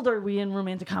 what world are we in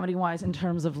romantic comedy wise in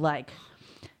terms of like?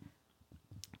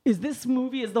 Is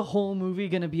the whole movie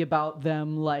going to be about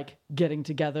them like getting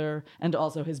together and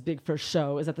also his big first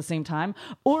show is at the same time?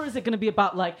 Or is it going to be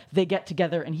about like they get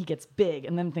together and he gets big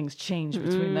and then things change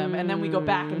between them and then we go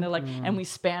back and they're like, and we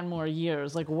span more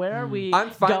years? Like, where are we?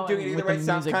 I'm fine going doing it either with way. the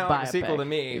Sounds music kind of like a sequel biopic? to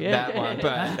me, Yeah. that one.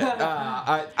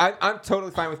 But I'm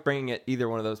totally fine with bringing it either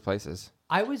one of those places.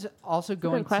 I was also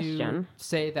going to question.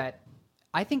 say that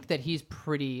I think that he's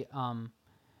pretty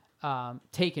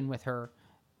taken with her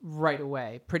right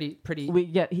away. Pretty.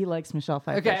 He likes Michelle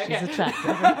Pfeiffer. Okay, She's okay.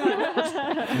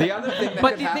 attractive. The other thing that But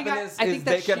could the thing happen I is think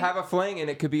that they could she- have a fling and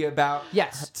it could be about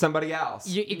Yes. somebody else.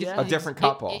 Yeah. A different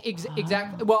couple.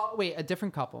 Exactly. Well, wait, a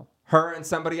different couple. Her and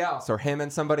somebody else, or him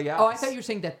and somebody else. Oh, I thought you were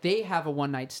saying that they have a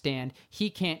one night stand. He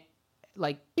can't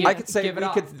like. I could say give it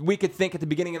up. we could think at the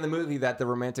beginning of the movie that the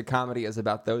romantic comedy is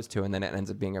about those two, and then it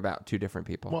ends up being about two different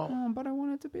people. Well, Oh, but I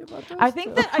want it to be about those I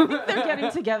think they're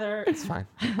getting together. it's fine.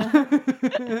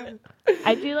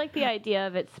 I do like the idea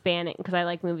of it spanning because I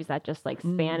like movies that just like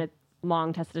span a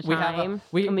long test of We have a- time,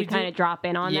 we and we do- kind of drop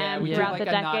in on them we do throughout like the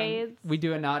a Notting- decades. we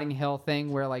do a Notting Hill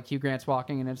thing where like Hugh Grant's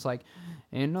walking and it's like,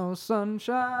 ain't no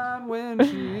sunshine when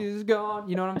she's gone.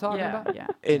 You know what I'm talking about? Yeah.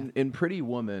 in Pretty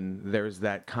Woman, there's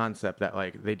that concept that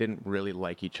like they didn't really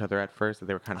like each other at first; that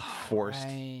they were kind of forced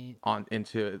Right. on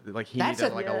into like he That's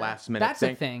needed a- like a yeah. last minute That's a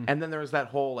thing. thing. And then there was that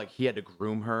whole like he had to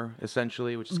groom her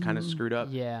essentially, which is kind of screwed up.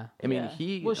 Yeah. I mean,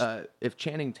 Yeah. Well, if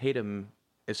Channing Tatum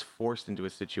is forced into a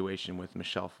situation with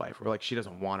Michelle Pfeiffer, like she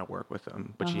doesn't want to work with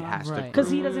him, but she has Right. to. Because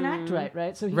he doesn't act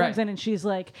right? So he Right. comes in and she's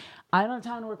like, I don't have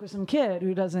time to work with some kid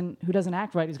who doesn't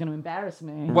act right. Who's going to embarrass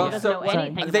me. Well, doesn't know so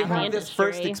anything they about the have this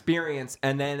first industry. experience,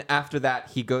 and then after that,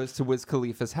 he goes to Wiz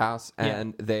Khalifa's house,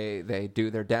 and they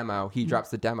do their demo. He drops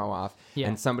the demo off, Yeah.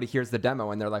 and somebody hears the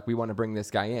demo, and they're like, "We want to bring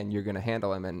this guy in. You're going to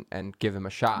handle him and give him a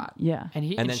shot." Yeah. And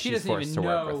And then she she's doesn't forced even to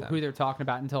work know with him. who they're talking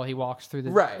about until he walks through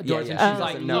the Right, doors yeah, and yeah. she's She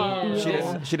like, doesn't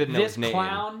know- she didn't know this his name.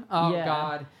 clown. Oh Yeah.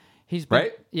 God. He's been,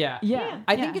 Right? Yeah. Yeah.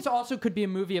 I think it's also could be a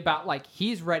movie about like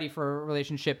he's ready for a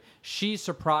relationship. She's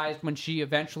surprised when she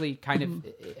eventually kind of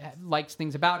likes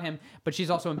things about him, but she's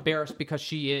also embarrassed because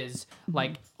she is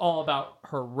like all about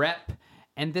her rep.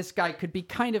 And this guy could be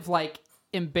kind of like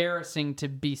embarrassing to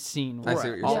be seen with. I see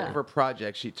what you're All saying. of her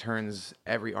projects, she turns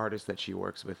every artist that she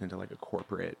works with into like a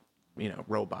corporate,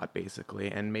 robot basically,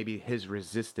 and maybe his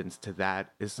resistance to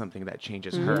that is something that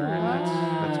changes her. And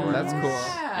that's where That's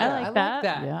cool. I like that.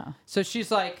 Yeah. So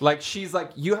she's like, She's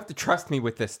like, you have to trust me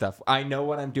with this stuff. I know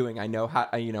what I'm doing. I know how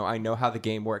I know how the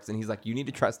game works. And he's like, you need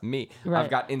to trust me. Right. I've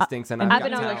got instincts and And I've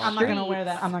I've got been on the talent. I'm not going to wear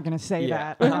that. I'm not going to say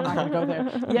Yeah. that. I'm not going to go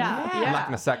there. Yeah. I'm not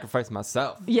going to sacrifice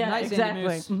myself. Yeah, Nice, Andy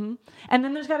exactly. Moose. And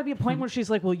then there's got to be a point where she's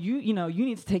like, "Well, you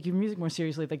need to take your music more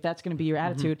seriously. Like that's going to be your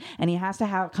attitude." And he has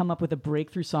to come up with a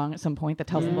breakthrough song at some point that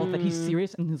tells them both that he's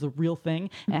serious and is a real thing,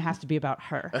 and it has to be about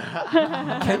her.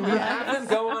 Can we have them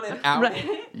go on an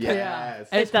outing? Yes.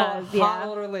 it's called does, yeah. Hot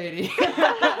Little Lady.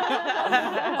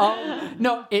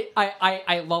 No,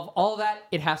 I love all that.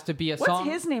 It has to be a What's song.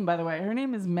 his name, by the way? Her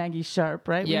name is Maggie Sharp,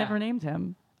 right? We Yeah. never named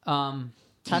him.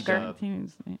 Tucker.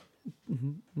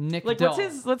 Nick Like, Dill.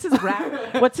 what's his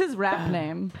rap? What's his rap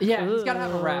name? Yeah, he's got to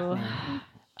have a rap name.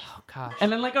 Oh gosh.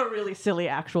 And then like a really silly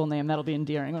actual name that'll be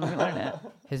endearing when we learn it.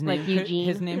 His Like name, Eugene.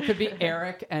 his name could be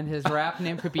Eric, and his rap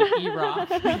name could be E-Rock.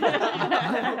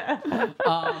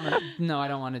 No, I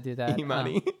don't want to do that.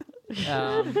 E-Money.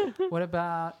 What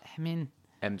about? I mean,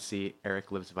 MC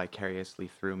Eric lives vicariously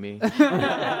through me.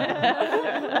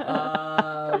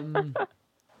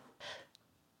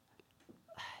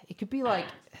 it could be like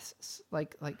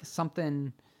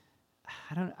something.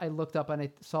 I looked up and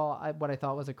I saw what I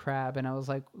thought was a crab, and I was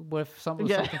like, what if something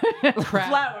was something crab?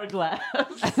 Flower glass.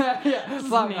 Yeah,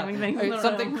 flower naming glass. things in the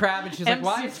Something room. crab, and she's like,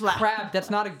 why MC is Flower. crab? That's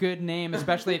not a good name,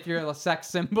 especially if you're a sex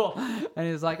symbol. And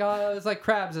he's like, oh, it was like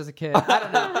crabs as a kid. I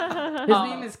don't know. His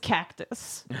name is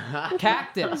Cactus.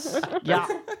 Cactus. Yeah.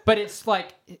 But it's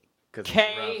like 'Cause it's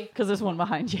K Because there's one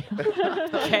behind you.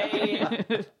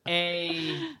 K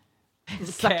A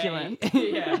Succulent.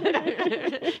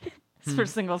 Yeah. It's for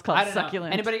singles called I don't Succulent.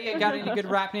 know. Anybody got any good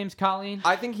rap names, Colleen?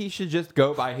 I think he should just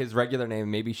go by his regular name.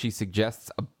 Maybe she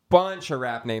suggests a bunch of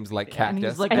rap names like And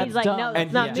Cactus. he's like, And that's he's like, dumb. no, and it's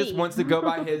he not just me. wants to go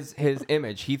by his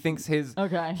image. He thinks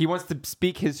Okay. he wants to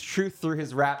speak his truth through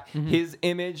his rap. His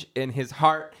image and his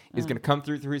heart is going to come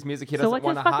through his music. He So doesn't what's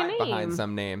his want to fucking hide behind name?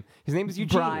 some name. His name is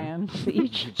Eugene. Brian.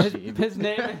 His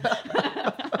name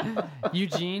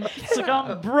Eugene. So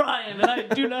I'm Brian, and I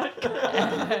do not.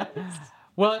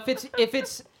 Well, if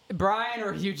it's Brian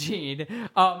or Eugene,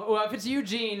 well, if it's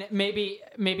Eugene, maybe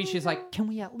she's like, can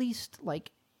we at least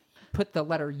like put the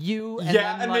letter U? And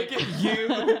Yeah, then, and like, make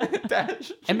it you.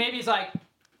 Dash. And maybe he's like,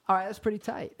 all right, that's pretty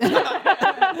tight. And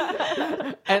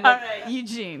All like, right,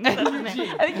 Eugene. That's his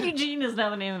name. I think Eugene is now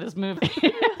the name of this movie.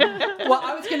 well,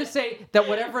 I was gonna say that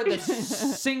whatever the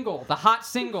single, the hot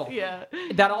single, Yeah.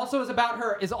 that also is about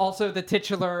her, is also the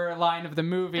titular line of the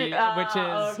movie, which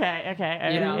is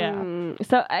okay. you know. Yeah.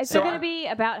 So is So it going I- to be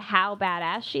about how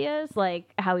badass she is? Like,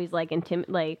 how he's, like, into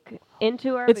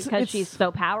her It's- because she's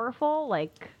so powerful?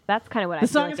 Like, that's kind of what I The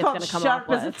feel song like is it's called going to come Sharp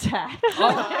off as with. Attack.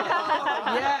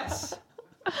 Yes.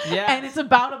 Yes. And it's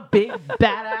about a big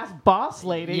badass boss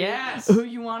lady Yes. who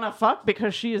you want to fuck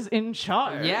because she is in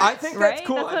charge. Yeah. I think that's Right?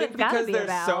 cool. That's I what think it's gotta because be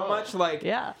there's so about. much like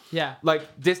Yeah. Yeah.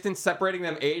 distance separating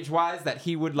them age wise that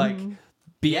he would like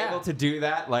be Yeah. able to do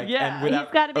that Yeah. and without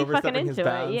He's gotta be fucking overstepping his into it,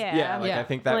 bounds. yeah. Like Yeah. I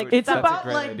think that Like, would, It's that's about a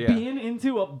great like idea. being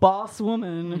into a boss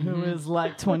woman who is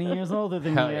like 20 years older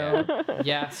than Hell you. yeah.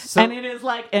 Yes. And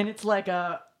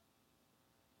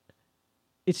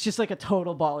it's just like a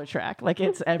total baller track. Like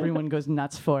it's everyone goes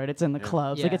nuts for it. It's in the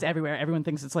clubs. Like Yeah. it's everywhere. Everyone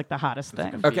thinks it's like the hottest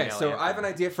thing. Okay, Female so anthem. I have an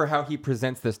idea for how he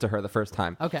presents this to her the first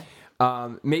time. Okay.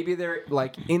 Maybe they're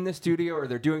like in the studio or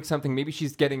they're doing something. Maybe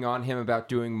she's getting on him about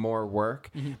doing more work.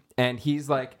 And he's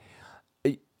like,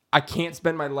 I can't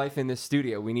spend my life in this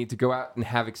studio. We need to go out and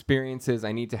have experiences.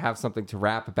 I need to have something to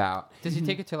rap about. Does he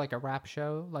take it to like a rap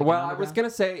show? Like Well, an I was underground? going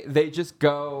to say they just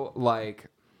go like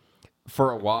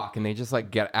for a walk and they just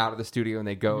like get out of the studio and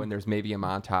they go and there's maybe a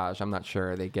montage. I'm not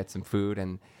sure. They get some food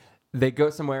and they go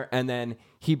somewhere and then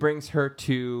he brings her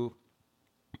to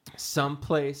some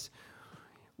place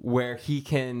where he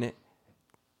can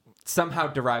somehow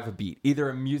derive a beat. Either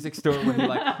a music store where he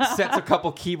like sets a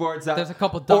couple keyboards up. There's a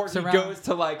couple or ducks he around. goes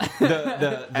to like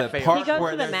the FAO. park He goes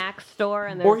where to the there's Mac store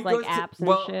and or there's he like goes apps to, and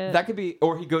well, shit. that could be,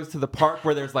 or he goes to the park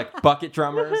where there's like bucket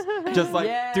drummers, just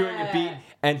like doing a beat,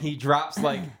 and he drops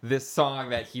like this song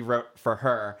that he wrote for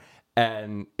her,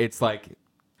 and it's like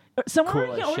Someone Cool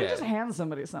already, as shit. just hands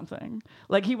somebody something.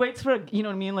 Like he waits for, you know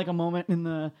what I mean, like a moment in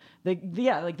the, they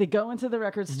go into the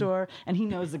record store and he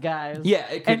knows the guys. Yeah,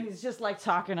 it could- and he's just like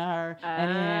talking to her and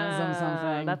he hands them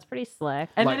something. That's pretty slick.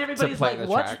 and like, then to everybody's play like, the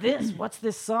 "What's track." this? What's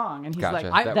this song?" And he's Gotcha.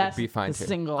 like, That would "That's be fine, the too.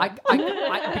 single."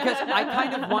 Because I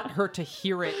kind of want her to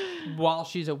hear it while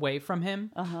she's away from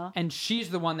him, and she's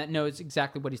the one that knows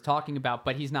exactly what he's talking about,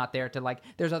 but he's not there to like.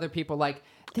 There's other people like,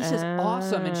 "This is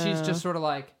awesome," and she's just sort of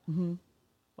like,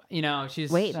 you know, she's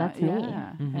Wait, that's me.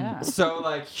 yeah. so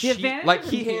like The advantage like of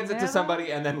he being hands it there, to though-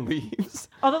 somebody and then leaves.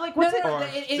 Although, like, No, what's no, Or no.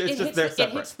 it's just they're It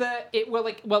hits they're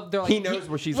like He knows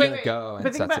where she's wait, gonna wait, go But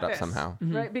and think sets it about up this, somehow.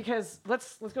 right? Because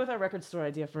let's go with our record store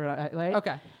idea for right.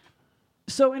 Okay.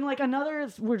 So in like another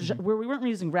where we weren't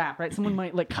using rap, right? Someone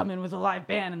might like come in with a live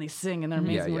band and they sing and they're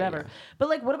amazing, yeah, whatever. yeah. But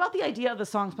like, what about the idea of the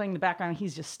songs playing in the background? And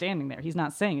he's just standing there. He's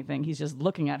not saying anything. He's just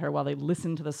looking at her while they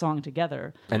listen to the song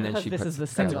together. And then because she this puts- is the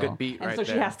that's a single. good beat and right so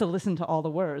she there. has to listen to all the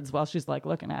words while she's like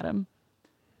looking at him.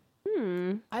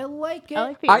 I like it. I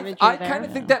like the I imagery there. kind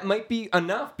of think that might be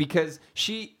enough because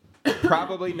she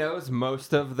probably knows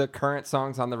most of the current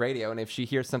songs on the radio, and if she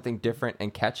hears something different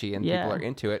and catchy and Yeah. people are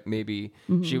into it, maybe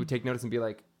she would take notice and be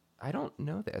like, "I don't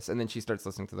know this," and then she starts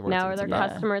listening to the words. Now, and are it's there about-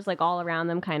 customers like all around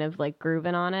them kind of like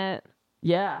grooving on it?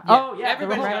 Yeah. Yeah. Oh yeah.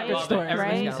 Everybody's the gotta record love it. store.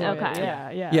 Everybody's Right? gotta love it. Okay.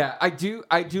 Yeah. Yeah,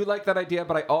 I do like that idea,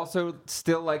 but I also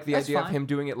still like the That's idea of fine. him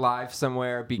doing it live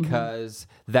somewhere because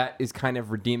that is kind of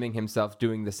redeeming himself,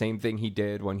 doing the same thing he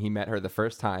did when he met her the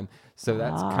first time. So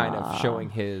that's kind of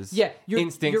showing his Yeah, you're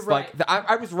instincts. right. Like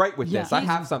I was right with Yeah. this. I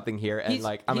He's- have something here, and he's-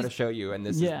 like I'm going to he's- show you. And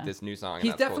this Yeah. is this new song. and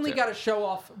He's that's cool, definitely too. got to show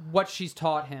off what she's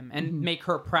taught him and make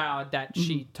her proud that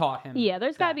she taught him. Yeah,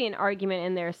 there's got to that. be an argument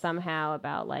in there somehow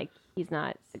about like he's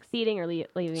not succeeding or leaving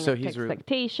So up to he's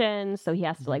expectations. So he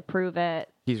has to like prove it.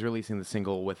 He's releasing the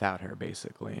single without her,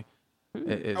 basically.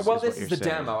 Well, this is the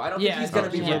demo. I don't think he's going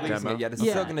to be Yeah. releasing Demo. it yet. It's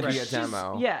Yeah. still going to be a She's-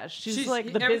 demo. Yeah, she's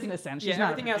like the everything- business end. She's yeah,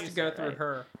 not everything has to go through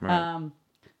her. Right.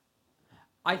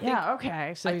 I think. Yeah,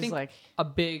 okay. So I he's think like, a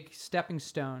big stepping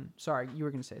stone. Sorry, you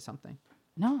were going to say something.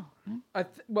 no.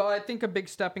 I think a big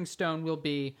stepping stone will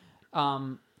be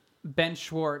Ben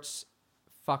Schwartz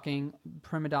fucking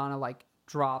prima donna like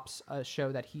drops a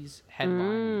show that he's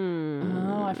headlining.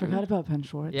 Oh, I forgot about Ben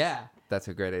Schwartz. Yeah, That's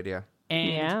a great idea. and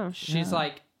Yeah. she's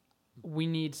like, we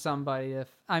need somebody to.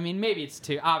 I mean, maybe it's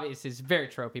too obvious. It's very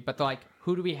tropey, but they're like,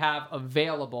 who do we have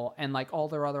available? And like all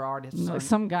their other artists. No, Are,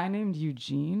 some guy named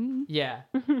Eugene. yeah,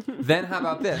 Then how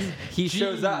about this? He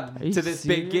shows up Are you to this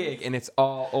big serious? gig, and it's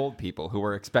all old people who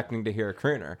are expecting to hear a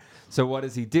crooner. So what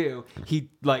does he do? He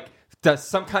like does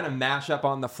some kind of mashup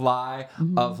on the fly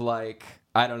of like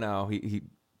I don't know. He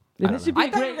I don't This would know. be I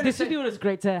thought you were great. gonna This say- would be what is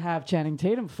great to have Channing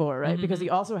Tatum for, right? Because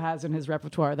he also has in his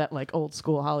repertoire that like old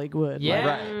school Hollywood, Yeah. like,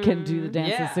 Right. can do the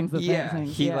dances, Yeah. sings the Yeah,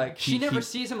 things. he yeah. like she never he,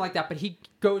 sees him like that, but he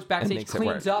goes backstage, makes it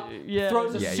cleans work. up, Yeah.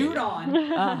 throws a Yeah, yeah, suit yeah. on,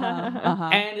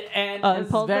 and This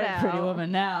is pulls it very out. Pretty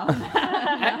Woman now.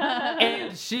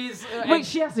 and she's Wait,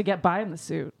 she has to get by in the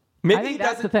suit. Maybe I think he that's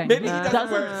doesn't. the thing. Maybe he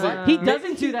doesn't wear a suit. He Maybe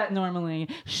doesn't do that normally.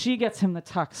 She gets him the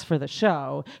tux for the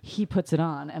show. He puts it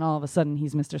on, and all of a sudden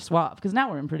he's Mr. Suave. Because now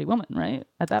we're in Pretty Woman, right?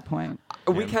 At that point,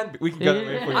 We can go that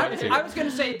way if we want to. I was gonna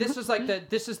say this is like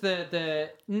this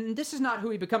is not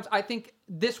who he becomes. I think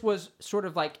this was sort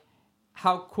of like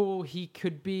how cool he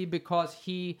could be because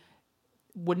he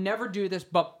would never do this,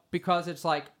 but because it's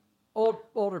like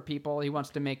older people, he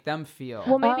wants to make them feel.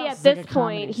 Well, maybe Oh, at it's like this a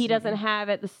comedy point he suit. doesn't have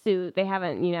it. The suit they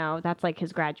haven't. That's like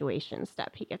his graduation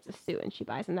step. He gets a suit and she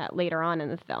buys him that later on in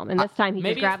the film. And this time he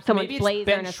maybe just grabs it's- someone's maybe it's blazer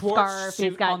Ben and a Schwartz's scarf. And suit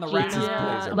he's got on the jeans.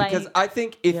 rack. Blazer. Like, Because I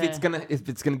think if Yeah.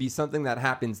 it's gonna be something that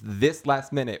happens this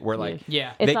last minute where like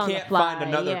Yeah. they It's on the can't fly, find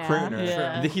another yeah. crooner,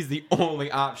 Yeah. he's the only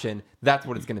option. That's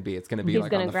what it's gonna be. It's gonna be he's like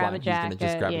gonna on the grab fly. a jacket. He's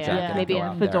gonna just grab a jacket and maybe go a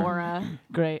out there fedora.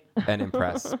 great. and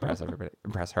impress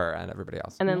impress her and everybody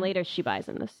else. And then later she buys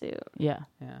him the suit. Yeah.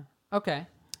 Yeah. Okay.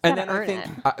 And Gotta then I earn think,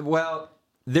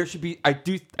 there should be. I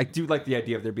do like the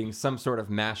idea of there being some sort of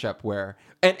mashup where,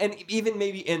 and even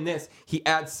maybe in this, he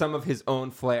adds some of his own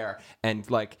flair and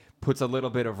like puts a little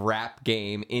bit of rap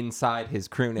game inside his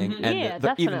crooning, and Yeah, even the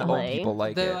old definitely. people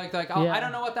like They're it. like oh, Yeah. I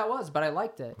don't know what that was, but I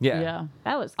liked it. Yeah. Yeah.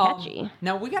 That was catchy.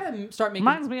 Now we gotta start making.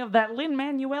 Reminds me of that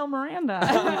Lin-Manuel Miranda.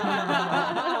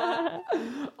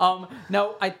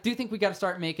 No, I do think we got to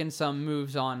start making some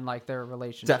moves on like their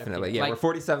relationship. Definitely. here. Yeah, Like, we're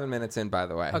 47 minutes in, by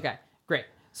the way. okay, great.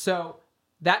 So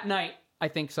that night, I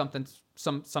think something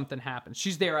happens.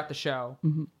 She's there at the show.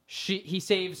 He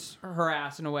saves her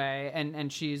ass in a way,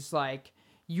 and she's like,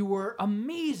 "You were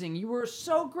amazing. You were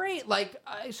so great. Like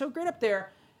so great up there."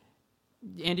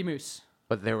 Andy Moose.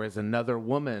 But there was another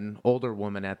woman, older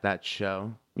woman at that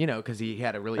show, because he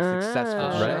had a really successful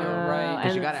Oh, show. right.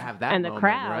 Because you And- got to have that and the moment,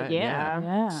 crowd, right? yeah.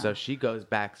 Yeah. So she goes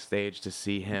backstage to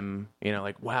see him,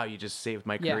 like, wow, you just saved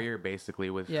my Yeah. career, basically,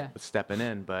 with Yeah. stepping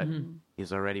in. But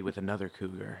he's already with another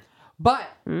cougar. But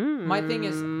my thing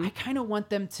is, I kind of want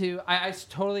them to. I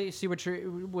totally see what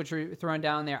you're throwing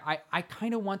down there. I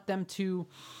kind of want them to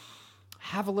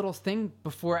have a little thing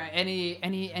before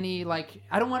any like.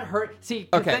 I don't want her. See,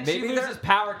 'cause Okay, then she maybe they're- loses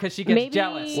power because she gets Maybe-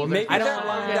 jealous. Well, Maybe I don't they're want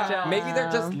her to lined get up. jealous. Maybe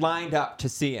they're just lined up to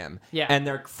see him. Yeah. And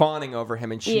they're fawning over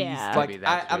him, and she's Yeah. like, Maybe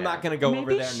that's I'm not going to go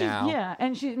over there she's, now. Yeah,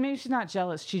 and maybe she's not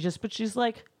jealous. But she's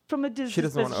like from a distance. She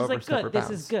doesn't wanna she's like, overstep her good. This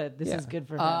bounds. is good. This Yeah. is good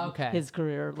for him. Okay. His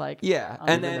career, like Yeah, and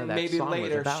Even then though that maybe song was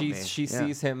later about she me. she Yeah.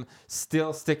 sees him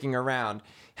still sticking around,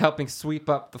 helping sweep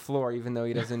up the floor, even though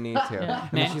he doesn't need to. And Man,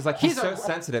 then she's like, he's so a-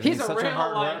 sensitive. he's He's a such a real,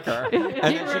 hard like- worker. And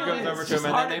then she goes over to him,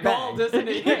 and then they bang. isn't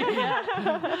he?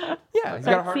 Yeah, he's got a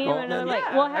That hard scene gold. when they're and- like,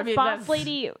 Yeah, well, I has mean, Boss that's-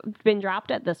 Lady been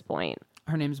dropped at this point?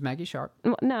 Her name's Maggie Sharp.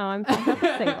 No, I'm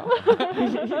single.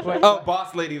 Oh,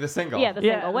 Boss Lady, the single. Yeah, the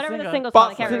Yeah, single. the Whatever the single. single's Boss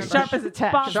called, I can't Lady. remember. Sharp as a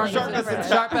tack. Boss Sharp Lady. as a whatever it is.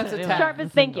 tack. Sharp as a tack. Sharp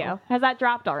as thank you. Has that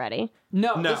dropped already?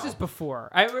 No, No. this is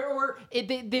before.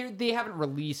 They haven't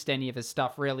released any of his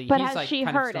stuff really. But He's has like she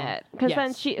kind of heard still- it? Because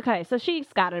then Yes. so she's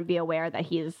got to be aware that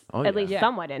he's Oh, at yeah. least Yeah.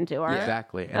 somewhat into her.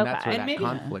 Exactly. And that's Okay. where And that maybe-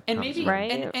 conflict and comes maybe from.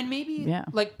 Right. and maybe Yeah.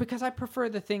 like because I prefer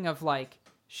the thing of like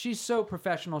she's so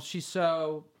professional, she's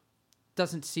so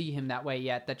doesn't see him that way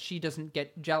yet that she doesn't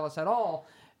get jealous at all.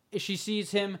 she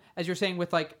sees him, as you're saying,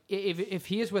 with like if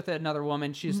he is with another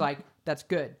woman, she's like, that's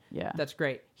good. Yeah. That's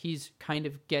great. He's kind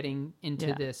of getting into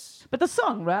Yeah. this. But the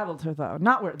song rattled her though.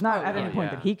 Not at any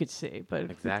point yeah. that he could see, but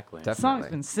Exactly. the song's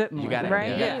been sitting You with got her.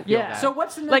 Right? Yeah. Yeah. So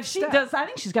what's the next Like she step? does. I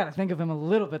think she's got to think of him a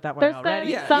little bit that way There's gotta already.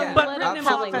 be Yeah, some yeah. But little written him off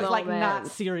telling as like not moment.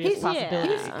 serious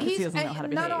possibilities. yeah. He doesn't know how to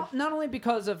behave. Not only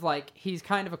because of like he's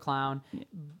kind of a clown,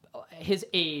 his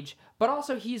age, but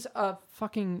also he's a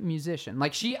fucking musician.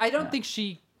 Like I don't think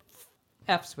she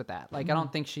f's with that. Like I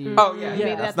don't think she. Oh yeah, Maybe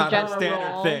that's that's not a her general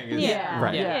standard role. thing. Is, Yeah.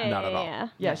 Right. Yeah. Not at all. Yeah.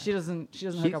 Yeah, she doesn't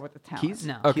hook up with the talent. He's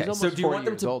No. Okay, He's almost so do you 40 want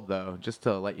them years to- old though, just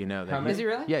to let you know that. How many? Is he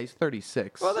really? Yeah, he's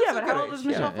 36. Well, that's yeah, a but good how old age. is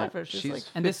Michelle yeah, Pfeiffer? She's she's like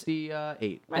And this-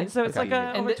 58. right, so it's Okay. like a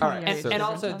And, over thi- 20 Alright, years. so- and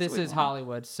also, That's this way is more.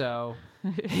 Hollywood, so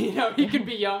he can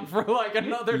be young for like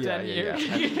another 10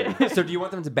 years. So do you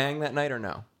want them to bang that night or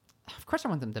no? Of course, I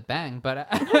want them to bang, but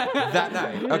That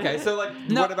night. Okay. So like,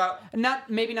 no, what about?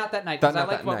 maybe not that night because I Not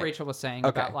like that what night. Rachel was saying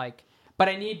Okay. about like. But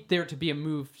I need there to be a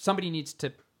move. Somebody needs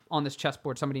to on this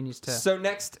chessboard. Somebody needs to. So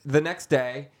the next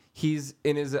day, he's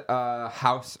in his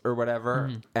house or whatever,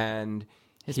 and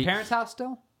His he- parents' house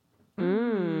still. Either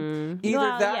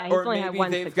Well, that yeah, he's or only had maybe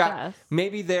one they've success. got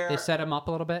maybe They they're set him up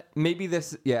a little bit. maybe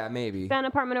this maybe Got an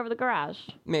apartment over the garage.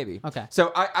 maybe Okay.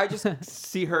 So I just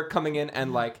see her coming in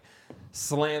and like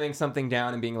slamming something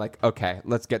down and being like, okay,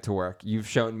 let's get to work. You've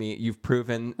shown me, you've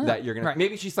proven that you're gonna. Right.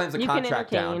 Maybe she slams a You can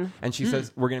contract down entertain. and she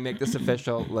says, we're gonna make this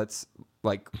official. Let's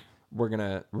like we're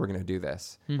gonna do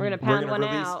this. We're gonna We're pound gonna one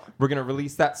release. out. We're gonna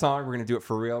release that song. We're gonna do it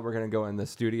for real. We're gonna go in the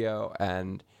studio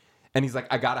and he's like,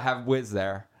 I gotta have Wiz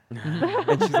there,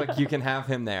 and she's like, you can have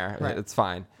him there. Right. It's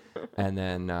fine. And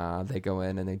then they go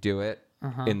in and they do it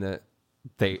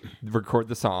they record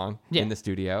the song Yeah. in the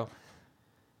studio.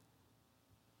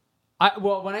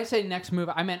 Well, when I say next move,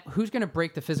 I meant who's going to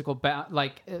break the physical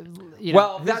like.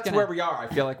 Well, who's that's gonna- where we are. I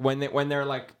feel like when they're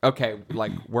like, okay,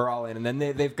 like we're all in, and then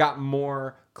they've got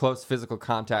more close physical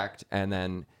contact, and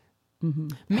then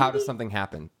how does something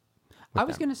happen? I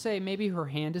was going to say maybe her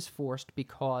hand is forced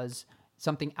because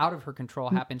something out of her control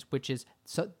happens, which is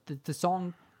so the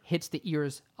song hits the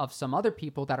ears of some other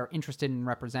people that are interested in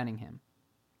representing him.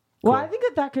 Well, Cool. I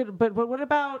think that could. But what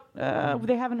about?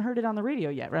 They haven't heard it on the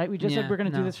radio yet, right? We just Yeah, said we're going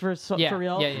to do no. this for Yeah, for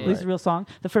real. yeah, yeah, Release yeah. a real song.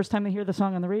 The first time they hear the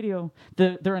song on the radio,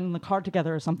 they're in the car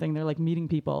together or something. They're like meeting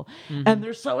people, and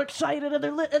they're so excited and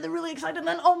they're really excited. And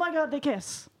then oh my god, they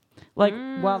kiss, like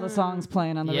while the song's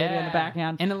playing on the radio in the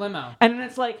background, in a limo. and then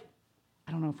it's like.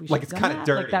 I don't know if we should Like, it's kind kinda of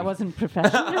dirty. Like that wasn't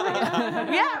professional.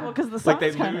 Yeah, well, because the song's Like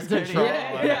they kind lose of dirty. control.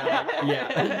 Yeah.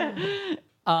 Yeah.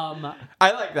 I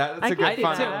I like that. That's a good did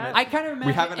fun too. element. I kind of imagine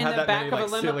We haven't in had the that back many of like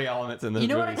a limo. silly elements in this You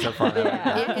know movie what so far. I like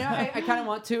that. I kind of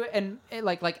want to, and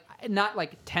like not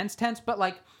like tense, but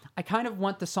like I kind of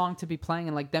want the song to be playing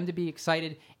and like them to be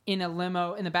excited in a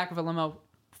limo, in the back of a limo,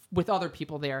 with other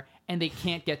people there, and they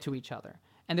can't get to each other,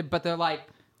 but they're like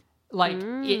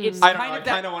it's I don't know. kind I of kind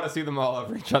that. of want to see them all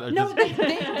over each other. No, just-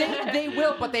 they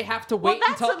will, but they have to Well, wait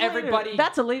that's until a later, everybody.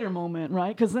 That's a later moment,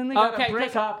 right? Because then they gotta Okay, break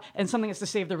 'cause- up, and something has to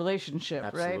save the relationship,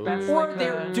 Absolutely. right? That's or like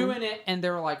they're the- doing it and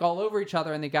they're like all over each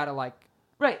other, and they gotta like.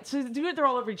 right. So they do it; they're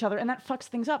all over each other, and that fucks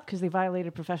things up because they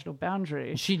violated professional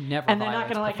boundaries. She never. and they're not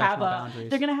violates gonna like have a. professional boundaries.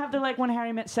 They're gonna have their like when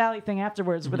Harry met Sally thing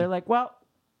afterwards, where they're like, well.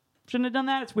 Shouldn't have done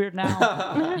that. It's weird now.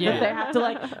 Yeah. That they have to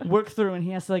like work through, and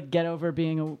he has to like get over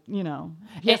being a,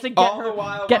 he has to get all her, the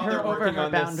while get while her they're over working her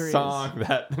on boundaries. this song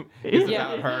that is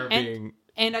Yeah. about her being.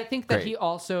 And I think that Great. he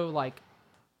also like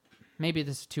maybe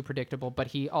this is too predictable, but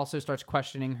he also starts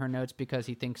questioning her notes because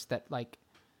he thinks that like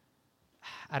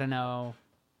I don't know,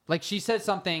 like she says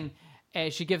something,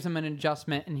 she gives him an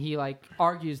adjustment, and he like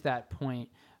argues that point,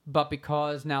 but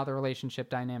because now the relationship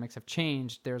dynamics have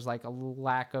changed, there's like a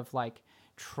lack of like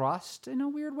trust in a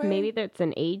weird way. Maybe that's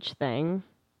an age thing.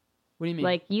 What do you mean?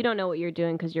 Like you don't know what you're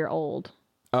doing because you're old.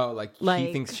 Oh, like he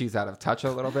Like- thinks she's out of touch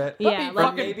a little bit. Yeah, That'd be like-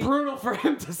 fucking maybe- brutal for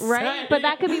him to Right? say. But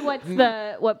that could be what breaks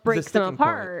them sticking point.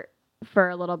 apart for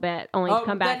a little bit, only Oh, to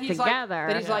come that back he's like- together.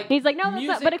 that he's like, no, that's not,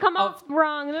 music but it come of- off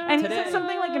wrong. And he Today. said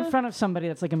something like in front of somebody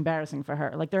that's like embarrassing for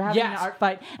her. Like they're having Yes. an art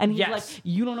fight, and he's Yes. like,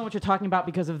 "You don't know what you're talking about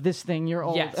because of this thing. You're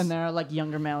old." Yes. And there are like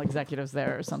younger male executives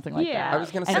there or something like Yeah. that. I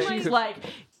was gonna and say- she's could- like,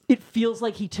 it feels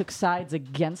like he took sides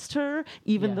against her,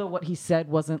 even Yeah. though what he said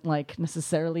wasn't like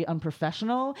necessarily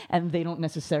unprofessional, and they don't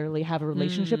necessarily have a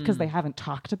relationship because they haven't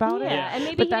talked about it. Yeah, and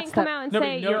maybe But he that's didn't come that- out and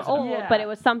Nobody say you're knows that. old, Yeah. but it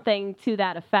was something to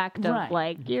that effect of Right.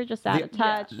 like you're just out of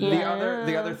touch. The yeah.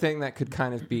 other thing that could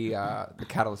kind of be the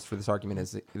catalyst for this argument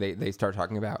is they start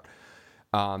talking about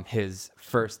his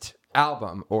first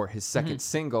album or his second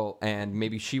single, and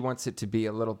maybe she wants it to be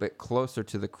a little bit closer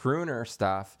to the crooner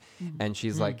stuff, and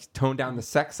she's like tone down the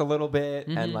sex a little bit,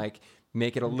 and like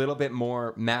make it a little bit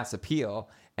more mass appeal,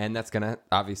 and that's going to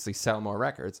obviously sell more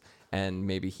records. And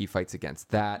maybe he fights against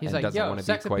that He's and like, doesn't yo, want to be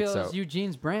sex quite appeal so. is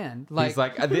Eugene's brand. He's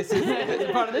like, this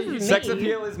is part of the sex me.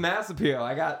 appeal is mass appeal.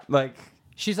 I got like.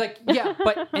 She's like, yeah,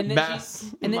 but and then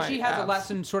Mass she my has a abs.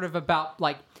 lesson sort of about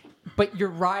like, but you're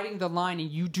riding the line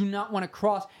and you do not want to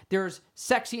cross. There's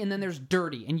sexy and then there's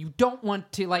dirty, and you don't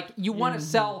want to like you want to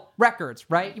sell records,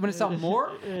 right? You want to sell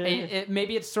more.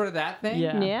 Maybe it's sort of that thing.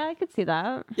 Yeah. Yeah, I could see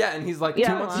that. Yeah, and he's like,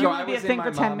 Yeah, 2 months Do you ago, want I to be a was in thing my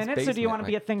for 10 mom's minutes, or do you want to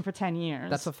be a basement. thing for 10 years?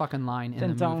 That's a fucking line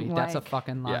Then in the movie. don't That's a like-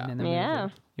 fucking line Yeah. in the Yeah.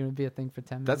 movie. You want to be a thing for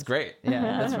 10 minutes. That's great. Yeah,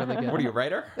 that's really good. What are you, a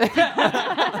writer?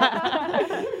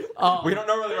 We don't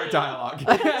normally write dialogue, so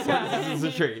this is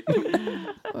a treat.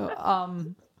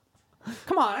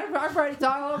 Come on, I write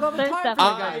dialogue all the There's time.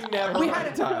 definitely- For you guys. I never we write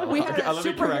had dialogue. we had a Let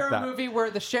me correct superhero that. movie where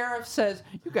the sheriff says,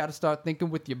 "You got to start thinking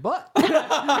with your butt."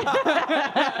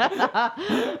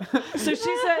 So she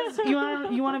says, you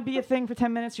want to be a thing for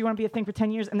 10 minutes, you want to be a thing for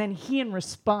 10 years, and then he in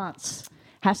response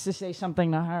has to say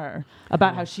something to her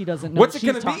about how she doesn't know What's what it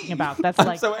she's gonna be? talking about. That's I'm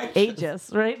like so anxious. ages,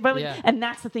 right? But like, Yeah. and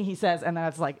that's the thing he says, and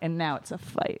that's like, and now it's a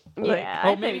fight. Like, Yeah.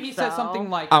 Oh, I maybe think he says so.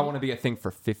 something like, I want to be a thing for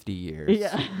 50 years.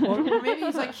 yeah. or maybe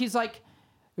he's like, she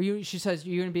says,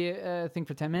 "You're gonna be a thing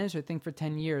for 10 minutes or a thing for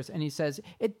 10 years," and he says,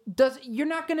 You're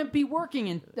not gonna be working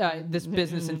in this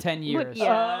business in 10 years."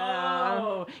 Yeah.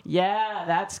 Oh, yeah,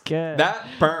 that's good. That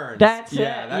burns. That's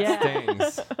yeah, it, that yeah.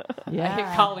 stings. I hit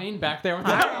Colleen back there with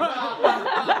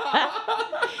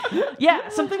Yeah,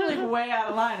 something like way out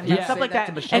of line. I mean, Yeah. stuff Say like that that.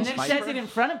 to Michelle And then Pfeiffer? says it in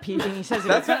front of people, and he says it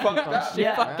That's in front of fucked people. up. she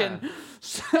Yeah. fucking.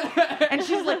 And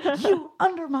she's like, "You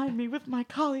undermine me with my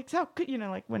colleagues. How could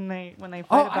like when they fight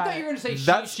Oh, about I thought it." you were gonna say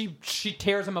That's- she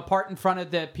tears him apart in front of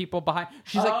the people behind.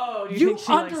 She's Oh, like, do you "You think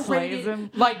she, like, slays underrated,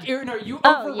 him? like you know, you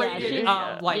Oh, yeah, overrated, she-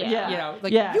 like yeah. you know,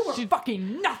 like Yeah, you were she-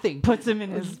 fucking nothing." puts him in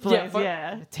his place. but-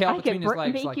 Yeah, Tail I between could his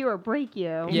legs, make like you or break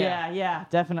you. Yeah. yeah,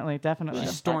 definitely. she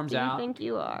storms Who do you out. think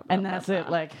you are? And Blah, that's blah, it.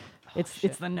 blah. Like,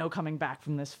 it's the no coming back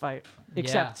from this fight,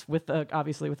 except with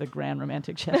obviously with a grand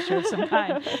romantic gesture of some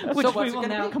kind, which what's we it will gonna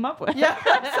now be? come up with. Yeah.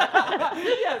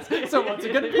 Yes. So what's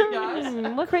it gonna be, guys?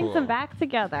 What brings Cool. them back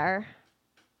together?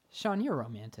 Sean, you're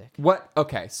romantic. What?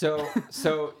 Okay, so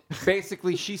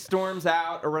basically, she storms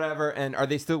out or whatever, and are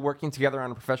they still working together on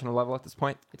a professional level at this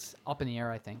point? It's up in the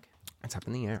air, I think. It's up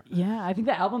in the air. Yeah, I think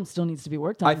the album still needs to be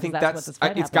worked on. I because think what that's this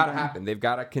fight it's got to happened on. happen. They've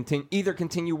got to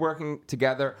continue working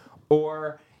together,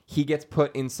 or he gets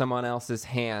put in someone else's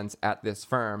hands at this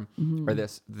firm or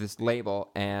this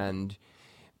label, and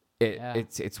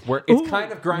it's Ooh,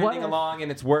 kind of what grinding if- along,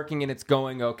 and it's working, and it's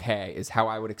going okay. Is how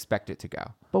I would expect it to go.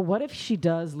 But what if she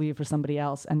does leave for somebody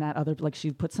else, and that other, like,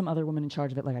 she puts some other woman in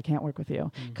charge of it? Like, I can't work with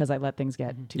you because I let things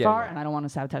get too Yeah, far, yeah. and I don't want to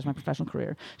sabotage my professional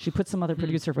career. She puts some other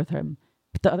producer with him,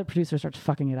 but the other producer starts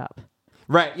fucking it up.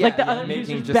 Right? Yeah, Like the yeah, other making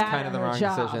producer's just bad kind of at the her wrong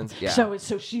job. decisions. Yeah.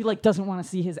 So she like doesn't want to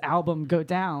see his album go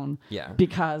down. Yeah.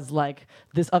 Because like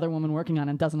this other woman working on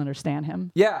it doesn't understand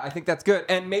him. Yeah, I think that's good.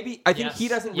 And maybe I think Yes, he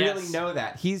doesn't really yes. know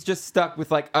that. He's just stuck with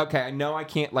like, okay, I know I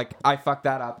can't, like, I fucked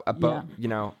that up, but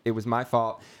it was my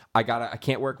fault. I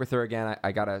can't work with her again.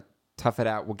 I gotta tough it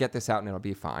out. We'll get this out and it'll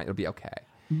be fine. It'll be okay.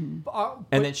 And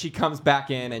then she comes back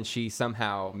in and she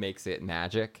somehow makes it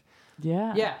magic.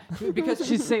 Yeah. Yeah, because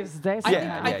She saves the day. I think,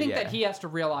 somehow. I think yeah. that he has to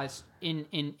realize in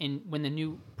when the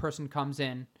new person comes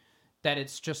in that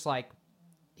it's just like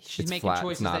she's It's making flat, it's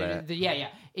choices. not That, it. yeah.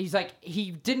 He's like he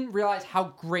didn't realize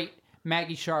how great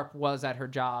Maggie Sharp was at her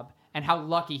job and how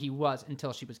lucky he was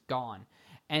until she was gone.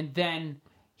 And then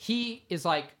he is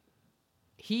like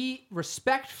he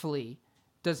respectfully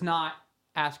does not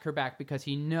ask her back because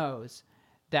he knows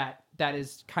that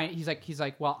is kind. He's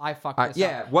like, well, I fucked this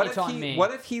Yeah. up. What It's if on he? me.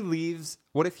 What if he leaves?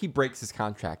 What if he breaks his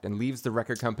contract and leaves the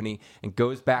record company and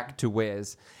goes back to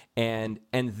Wiz and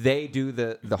they do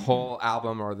the whole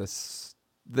album or I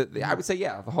would say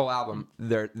the whole album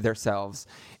themselves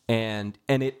and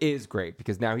it is great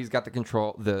because now he's got the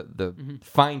control. The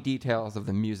fine details of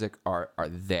the music are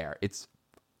there. It's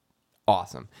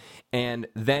awesome. And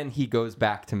then he goes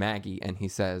back to Maggie and he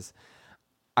says,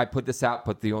 I put this out,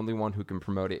 but the only one who can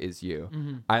promote it is you.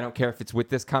 I don't care if it's with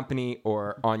this company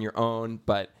or on your own,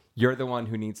 but you're the one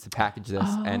who needs to package this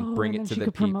and bring and it to she the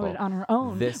could people. promote it on her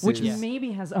own, This which is-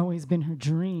 maybe has always been her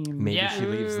dream. Maybe Yeah. she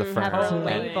leaves the have firm her own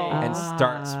and, label. and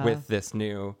starts with this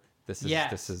new.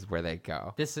 Yes. This is where they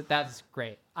go. That's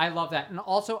great. I love that. And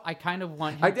also, I kind of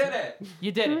want him I did it.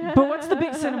 You did it. But what's the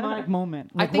big cinematic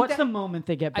moment? Like, think what's that- the moment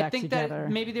they get back I think together? that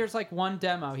maybe there's like one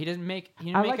demo. He didn't make. He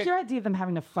didn't I make like your idea of them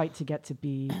having to fight to get to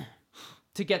be.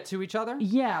 to get to each other.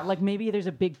 Yeah, like maybe there's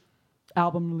a big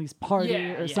album release party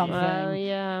Yeah, or yeah, something. Oh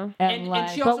yeah. And, like,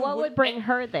 she But also what would bring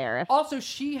her there? If, Also,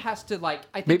 she has to like.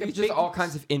 I think Maybe a just big- all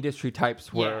kinds of industry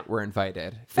types were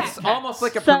invited. Facts. It's almost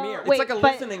like a So, premiere. wait, It's like a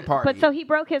but- listening party. But so he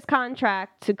broke his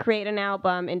contract to create an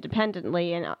album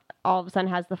independently, and all of a sudden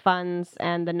has the funds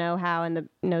and the know-how and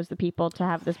knows the people to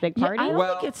have this big Yeah, party. I don't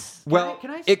well, think it's.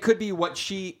 can I- it could be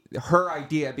her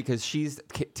idea because she's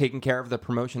taking care of the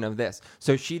promotion of this.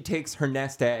 So she takes her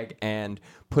nest egg and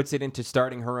puts it into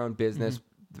starting her own business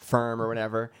firm or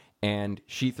whatever, and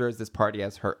she throws this party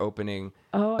as her opening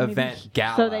maybe event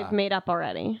gala. So they've made up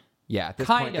already. yeah, at this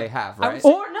Kind point of. they have, I right? was-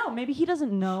 Or no, maybe he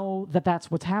doesn't know that that's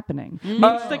what's happening. Maybe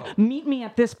she's like, meet me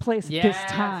at this place at this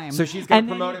Yes. time. So she's gonna and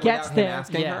then promote he it gets without him there.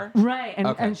 asking Yeah. her. Right, and,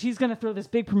 Okay. and she's gonna throw this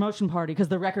big promotion party because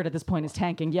the record at this point is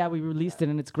tanking. Yeah, we released it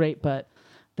and it's great, but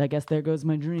I guess there goes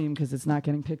my dream because it's not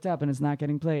getting picked up and it's not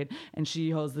getting played. And she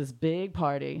holds this big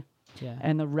party. Yeah.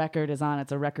 And the record is on.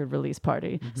 It's a record release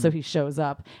party. So he shows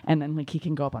up, and then like he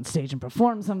can go up on stage and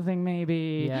perform something,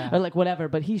 maybe, Yeah. or like whatever.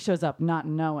 But he shows up not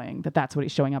knowing that that's what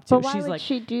he's showing up to. But why she's would like,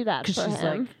 she do that for she's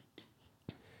him?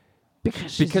 like,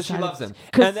 because Because she decided- loves him.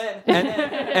 'cause-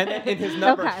 And then in his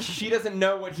number, Okay. she doesn't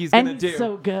know what he's and gonna he's do.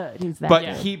 so good. He's that. But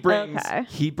good.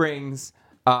 he brings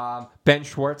Ben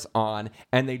Schwartz on,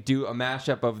 and they do a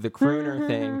mashup of the crooner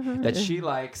thing that she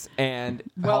likes, and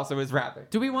also is rapping.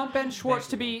 Do we want Ben Schwartz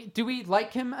to be? Do we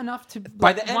like him enough to?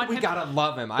 By the end, want we him- gotta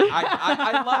love him.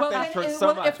 I love Ben Schwartz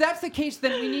so much. If that's the case,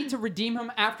 then we need to redeem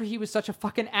him after he was such a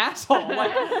fucking asshole.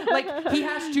 Like he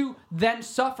has to then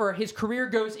suffer. His career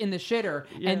goes in the shitter,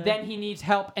 and then he needs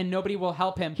help, and nobody will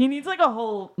help him. He needs like a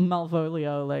whole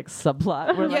Malvolio like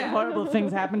subplot where like Yeah. horrible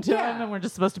things happen to Yeah. him, and we're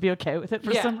just supposed to be okay with it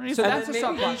for Yeah. some So reason. that's and a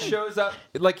then maybe he subplot. shows up,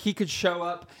 like he could show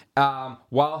up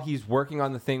while he's working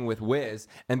on the thing with Wiz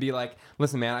and be like,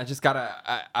 "Listen, man, I just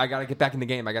gotta get back in the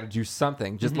game. I gotta do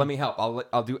something. Just let me help.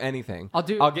 I'll do anything. I'll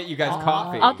get you guys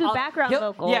coffee. I'll do background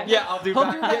vocals. Yeah, I'll do he'll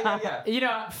back- yeah. You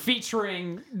know,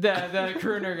 featuring the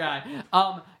crooner guy.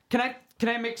 Can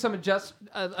I make some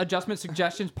adjustment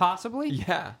suggestions possibly?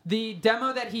 Yeah. The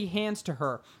demo that he hands to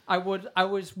her, I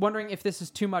was wondering if this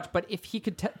is too much, but if he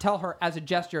could tell her as a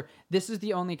gesture, this is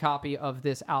the only copy of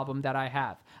this album that I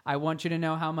have. I want you to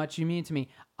know how much you mean to me.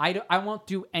 I won't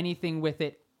do anything with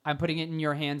it. I'm putting it in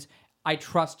your hands. I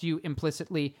trust you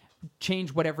implicitly.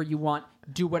 Change whatever you want.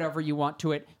 Do whatever you want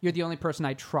to it. You're the only person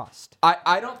I trust.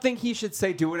 I don't think he should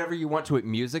say do whatever you want to it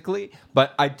musically,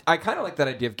 but I kind of like that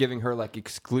idea of giving her like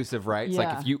exclusive rights. Yeah.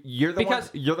 Like if you're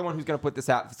the one who's going to put this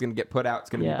out, it's going to get put out,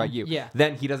 it's going to Yeah. be by you. Yeah.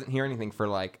 Then he doesn't hear anything for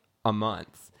like a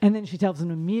month. And then she tells him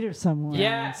to meet her somewhere.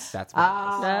 Yes. That's what it is.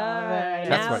 All right. That's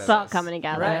Now what it's it all is. coming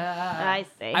together. Right. I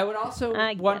see. I would also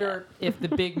I get wonder if the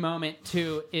big moment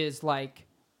too is like,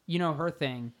 you know, her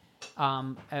thing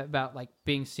about like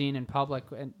being seen in public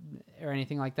or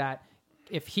anything like that.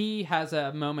 If he has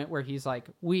a moment where he's like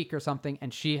weak or something,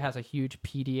 and she has a huge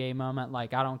PDA moment,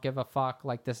 like I don't give a fuck,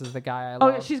 like this is the guy I love. Oh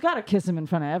yeah, she's got to kiss him in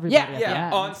front of everybody. Yeah, at Yeah, the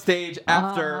end. on stage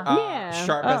after Yeah.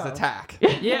 Sharpa's Oh. attack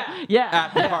yeah, Yeah.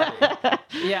 at the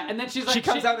party. yeah, and then she's like, She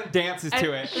comes out and dances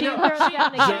to it she throws down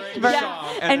during against the her. song,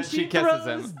 and, and then she kisses throws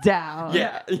him. down.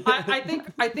 Yeah.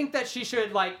 I think that she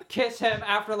should like kiss him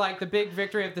after like the big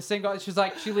victory of the single. She's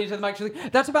like, she leans to the mic. She's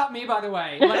like, "That's about me, by the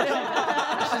way." Like,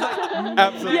 she's like,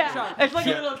 Absolutely. Yeah, it's like a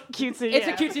little cutesy. It's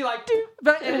yeah. a cutesy like,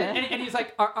 but and he's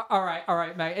like, all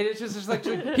right, Meg. And it's just like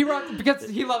he wrote because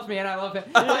he loves me and I love him,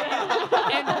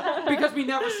 and because we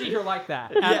never see her like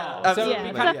that at Yeah, all. absolutely. So Yeah,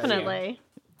 it'd be kind of definitely.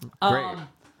 Great.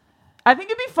 I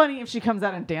think it'd be funny if she comes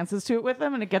out and dances to it with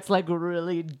him, and it gets like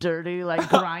really dirty, like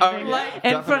grinding yeah,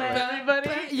 in front of definitely.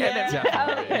 everybody. Yeah.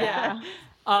 Definitely.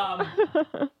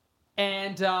 yeah.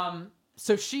 And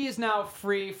so she is now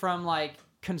free from like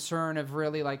concern of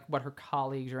really like what her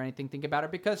colleagues or anything think about her,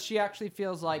 because she actually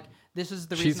feels like this is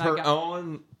the She's reason her I got.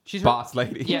 own She's her- boss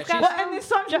lady. Yeah, got- she's, Well, and this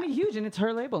song's gonna be huge, and it's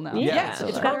her label now. Yeah,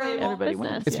 it's her her label. Everybody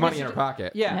business. wins. It's Yeah. money in her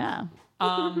pocket. yeah.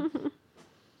 Yeah.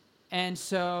 And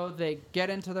so they get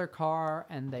into their car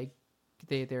and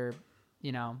they're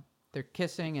you know, they're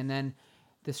kissing, and then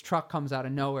this truck comes out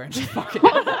of nowhere and just fucking.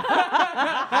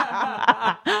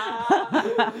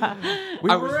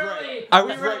 I was right. I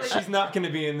was right. She's not going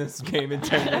to be in this game in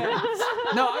 10 years.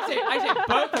 No, I say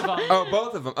both of them. Oh,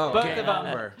 both of them. Oh, Both okay. of them.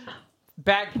 Over.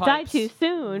 Bagpipes. Die too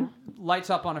soon. Lights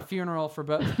up on a funeral for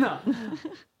both. No,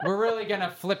 we're really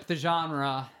gonna flip the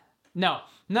genre. No,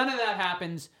 none of that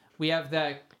happens. We have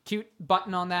the cute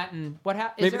button on that, and what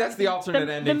happens? Maybe that's the alternate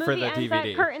ending for the ends,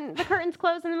 DVD. the curtains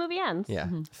close and the movie ends. Yeah,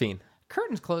 Fiend.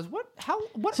 curtains closed. What So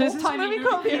is old this timey movie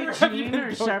called have you Eugene been or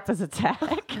going- Sharp as a Tack?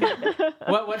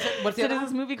 What's it? What's the So other is this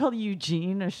one? movie called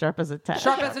Eugene or Sharp as a Tack?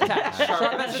 Sharp as a tack.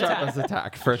 Sharp as a Sharp tack. as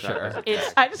attack for sure.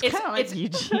 It's I just it's- kind of like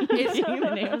it's- Eugene being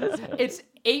the name of this movie. It's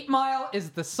 8 Mile is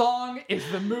the song, is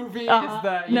the movie, Uh-huh. is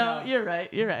the you No, know. you're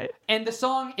right. You're right. And the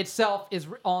song itself is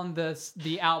on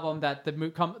the album that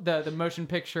the motion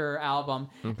picture album,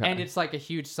 Okay. and it's like a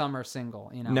huge summer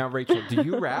single. You know. Now, Rachel, do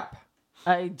you rap?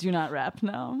 I do not rap.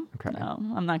 No. Okay. No,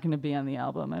 I'm not going to be on the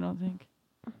album. I don't think.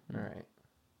 All right.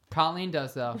 Colleen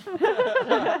does though.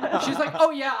 She's like,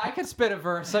 oh yeah, I could spit a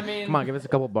verse. I mean, Come on, give us a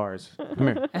couple bars. Come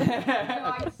here.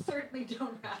 I certainly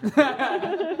don't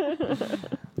rap.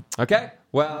 Okay.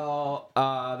 Well,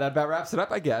 that about wraps it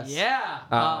up, I guess. yeah.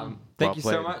 Thank Well you so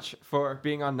played. much for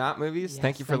being on Not Movies. yes,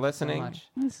 Thank you for thank so listening. much.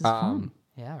 This is fun.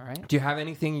 Yeah. Right. Do you have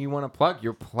anything you want to plug?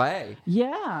 Your play,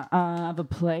 Yeah, I have a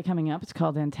play coming up. It's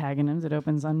called Antagonims. It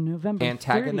opens on November 30th.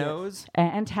 Antagonos,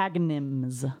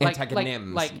 Antagonims.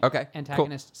 Antagonims. Like okay,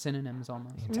 antagonist synonyms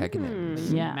almost. cool.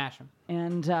 Antagonims. Yeah. Mash them.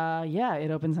 And yeah, it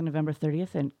opens on November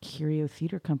 30th at Curio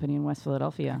Theater Company in West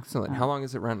Philadelphia. Excellent. How long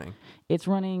is it running? It's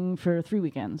running for 3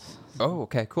 weekends. Oh,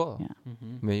 okay, cool. Yeah.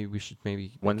 Maybe we should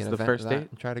make When's an the event first of that date?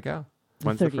 and try to go.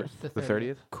 When's 30th. the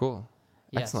 30th? Cool.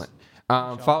 Yes. Excellent.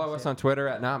 Show Follow us us on Twitter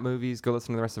at Not Movies. Go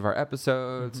listen to the rest of our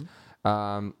episodes.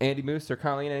 Andy Moose or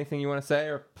Colleen, anything you want to say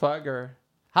or plug or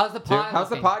How's the do? pie? How's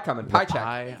the looking? pod coming? Pie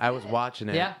check. I was watching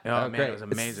it. Yeah? Oh, man, great. it was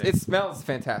amazing. It smells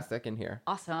fantastic in here.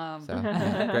 Awesome. So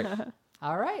great.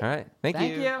 All right. All right. Thank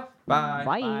Thank you. you. Bye.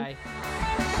 Bye.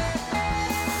 Bye.